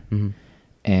to her, mhm.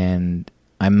 and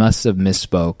I must have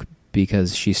misspoke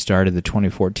because she started the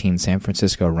 2014 San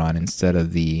Francisco run instead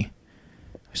of the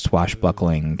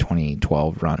swashbuckling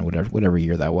 2012 run, whatever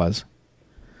year that was.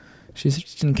 She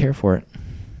just didn't care for it.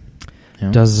 You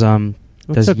know? Does okay.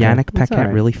 Yannick It's Paquette all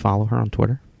right. really follow her on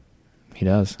Twitter? He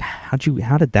does. How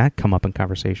did that come up in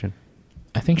conversation?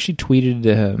 I think she tweeted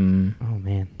Oh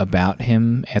man. about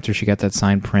him after she got that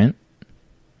signed print,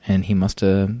 and he must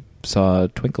have saw a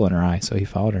twinkle in her eye, so he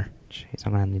followed her. Jeez,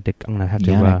 I'm gonna have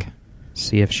to Yannick.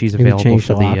 see if she's Maybe available change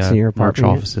for the locks in the your merch apartment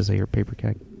yet? offices at your paper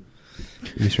keg.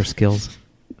 Use her skills.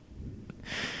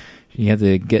 You have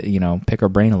to pick her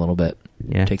brain a little bit.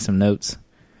 Yeah. Take some notes.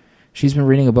 She's been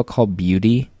reading a book called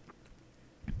Beauty.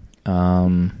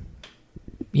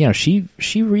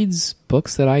 She reads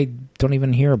books that I don't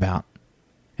even hear about.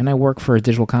 And I work for a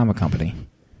digital comic company.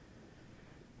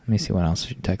 Let me see what else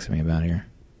she texted me about here.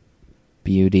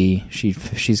 Beauty.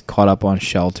 She's caught up on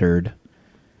Sheltered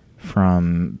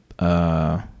from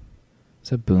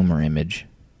it's a Boomer Image.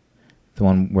 The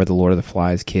one where the Lord of the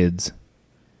Flies kids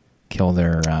kill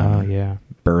their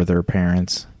birther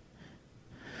parents.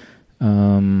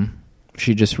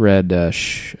 She just read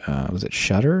was it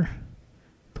Shudder?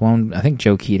 The one I think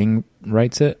Joe Keating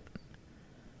writes it.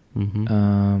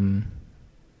 Mm-hmm.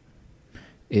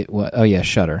 It was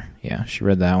Shudder. Yeah, she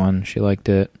read that one. She liked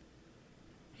it.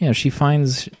 Yeah, she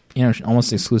finds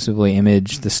almost exclusively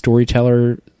Image. The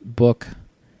Storyteller book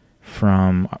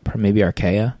from maybe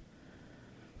Archaea,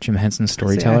 Jim Henson's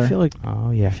Storyteller. I feel like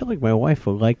Oh yeah. I feel like my wife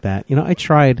would like that. I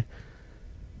tried.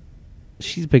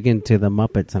 She's big into the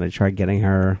Muppets, and I tried getting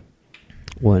her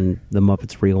when the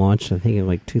Muppets relaunched. I think in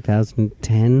like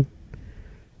 2010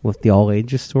 with the all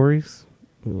ages stories.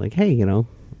 I'm like, hey,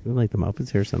 we like the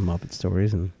Muppets. Here's some Muppet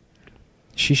stories, and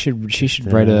She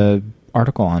should write a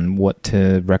article on what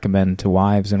to recommend to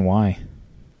wives and why.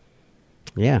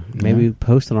 yeah, maybe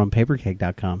post it on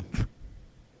papercake.com.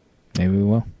 Maybe we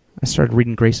will. I started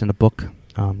reading Grace in a book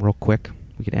real quick.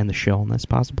 We could end the show on this,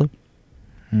 possibly.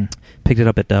 Picked it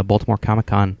up at Baltimore Comic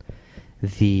Con.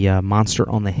 The Monster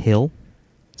on the Hill.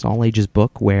 It's an all-ages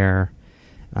book where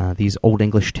these old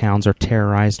English towns are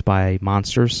terrorized by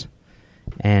monsters.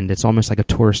 And it's almost like a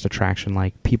tourist attraction.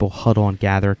 Like, people huddle and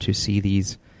gather to see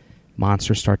these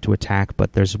monsters start to attack.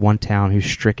 But there's one town who's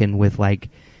stricken with, like,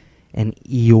 an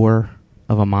Eeyore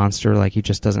of a monster. Like, he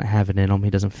just doesn't have it in him. He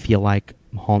doesn't feel like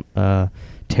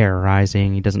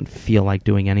terrorizing. He doesn't feel like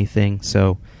doing anything.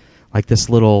 So, like, this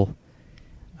little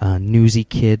newsy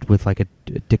kid with, like, a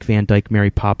Dick Van Dyke,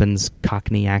 Mary Poppins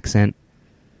Cockney accent,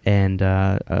 and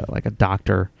like a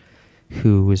doctor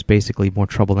who is basically more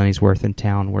trouble than he's worth in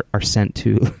town are sent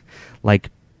to like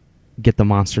get the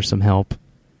monster some help.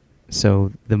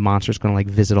 So the monster's going to like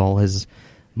visit all his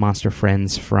monster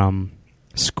friends from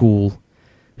school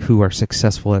who are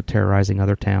successful at terrorizing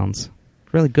other towns.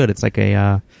 Really good. It's like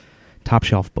a top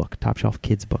shelf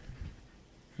kids book.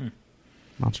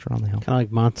 Monster on the Hill. Kind of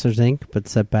like Monsters Inc., but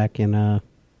set back in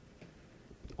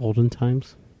olden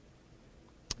times.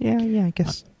 Yeah, I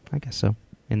guess so.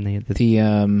 In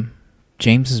The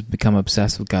James has become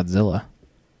obsessed with Godzilla.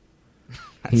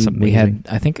 That's We amazing.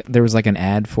 I think there was like an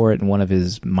ad for it in one of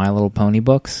his My Little Pony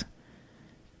books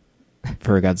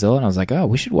for Godzilla, and I was like, oh,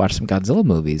 we should watch some Godzilla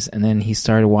movies. And then he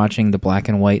started watching the black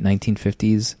and white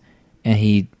 1950s, and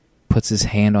he puts his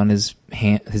head on his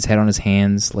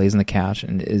hands, lays on the couch,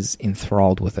 and is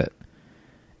enthralled with it.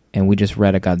 And we just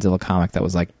read a Godzilla comic that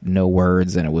was like no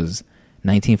words, and it was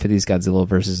 1950s Godzilla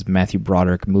versus Matthew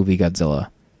Broderick movie Godzilla,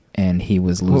 and he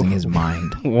was losing his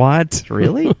mind. What?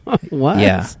 Really? What?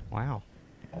 Yeah. Wow.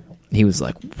 He was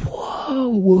like,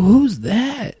 whoa, who's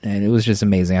that? And it was just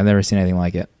amazing. I've never seen anything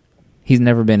like it. He's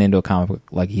never been into a comic book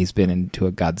like he's been into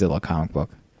a Godzilla comic book.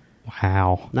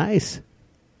 Wow. Nice.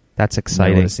 That's Never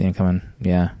exciting. would have seen it coming.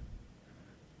 Yeah.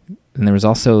 And there was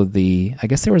also I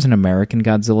guess there was an American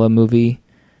Godzilla movie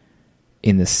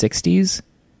in the 60s.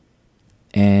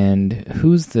 And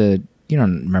you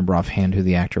don't remember offhand who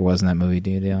the actor was in that movie,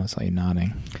 do you? I saw you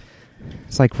nodding.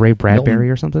 It's like Ray Bradbury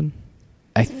Milton. or something?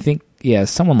 I think, yeah,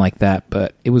 someone like that,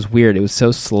 but it was weird. It was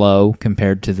so slow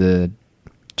compared to the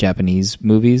Japanese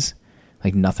movies.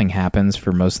 Like, nothing happens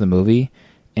for most of the movie.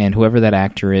 And whoever that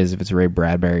actor is, if it's Ray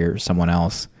Bradbury or someone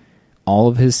else, all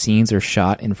of his scenes are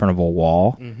shot in front of a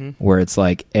wall, where it's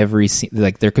like every scene,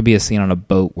 like there could be a scene on a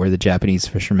boat where the Japanese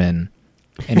fisherman,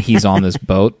 and he's on this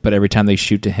boat, but every time they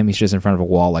shoot to him, he's just in front of a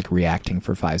wall, like reacting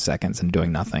for 5 seconds and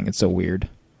doing nothing. It's so weird.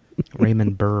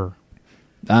 Raymond Burr.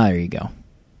 Ah, there you go.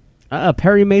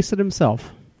 Perry Mason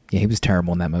himself. Yeah, he was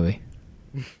terrible in that movie.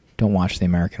 Don't watch the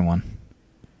American one.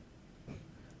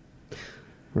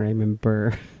 Raymond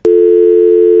Burr.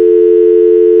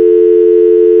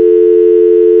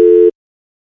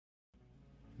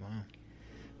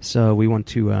 So we want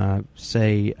to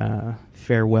say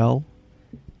farewell,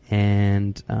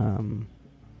 and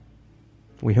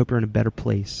we hope you're in a better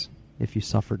place if you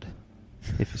suffered.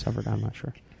 If you suffered, I'm not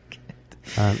sure.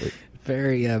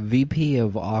 Very VP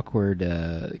of awkward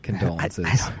condolences.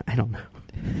 I don't know.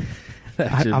 I'm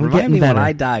getting remind me better. when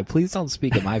I die, please don't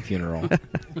speak at my funeral.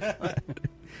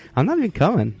 I'm not even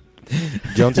coming.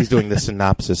 Jonesy's doing the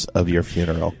synopsis of your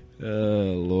funeral. Oh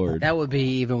Lord! That would be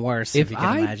even worse if you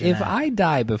can imagine if that. I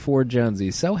die before Jonesy,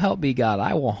 so help me God,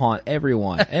 I will haunt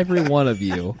everyone, every one of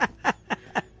you.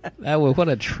 What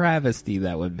a travesty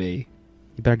that would be.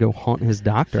 You better go haunt his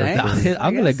doctor. Thanks.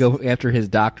 I'm going to go after his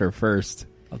doctor first.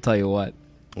 I'll tell you what.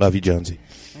 Love you, Jonesy.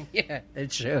 Yeah,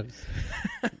 it shows.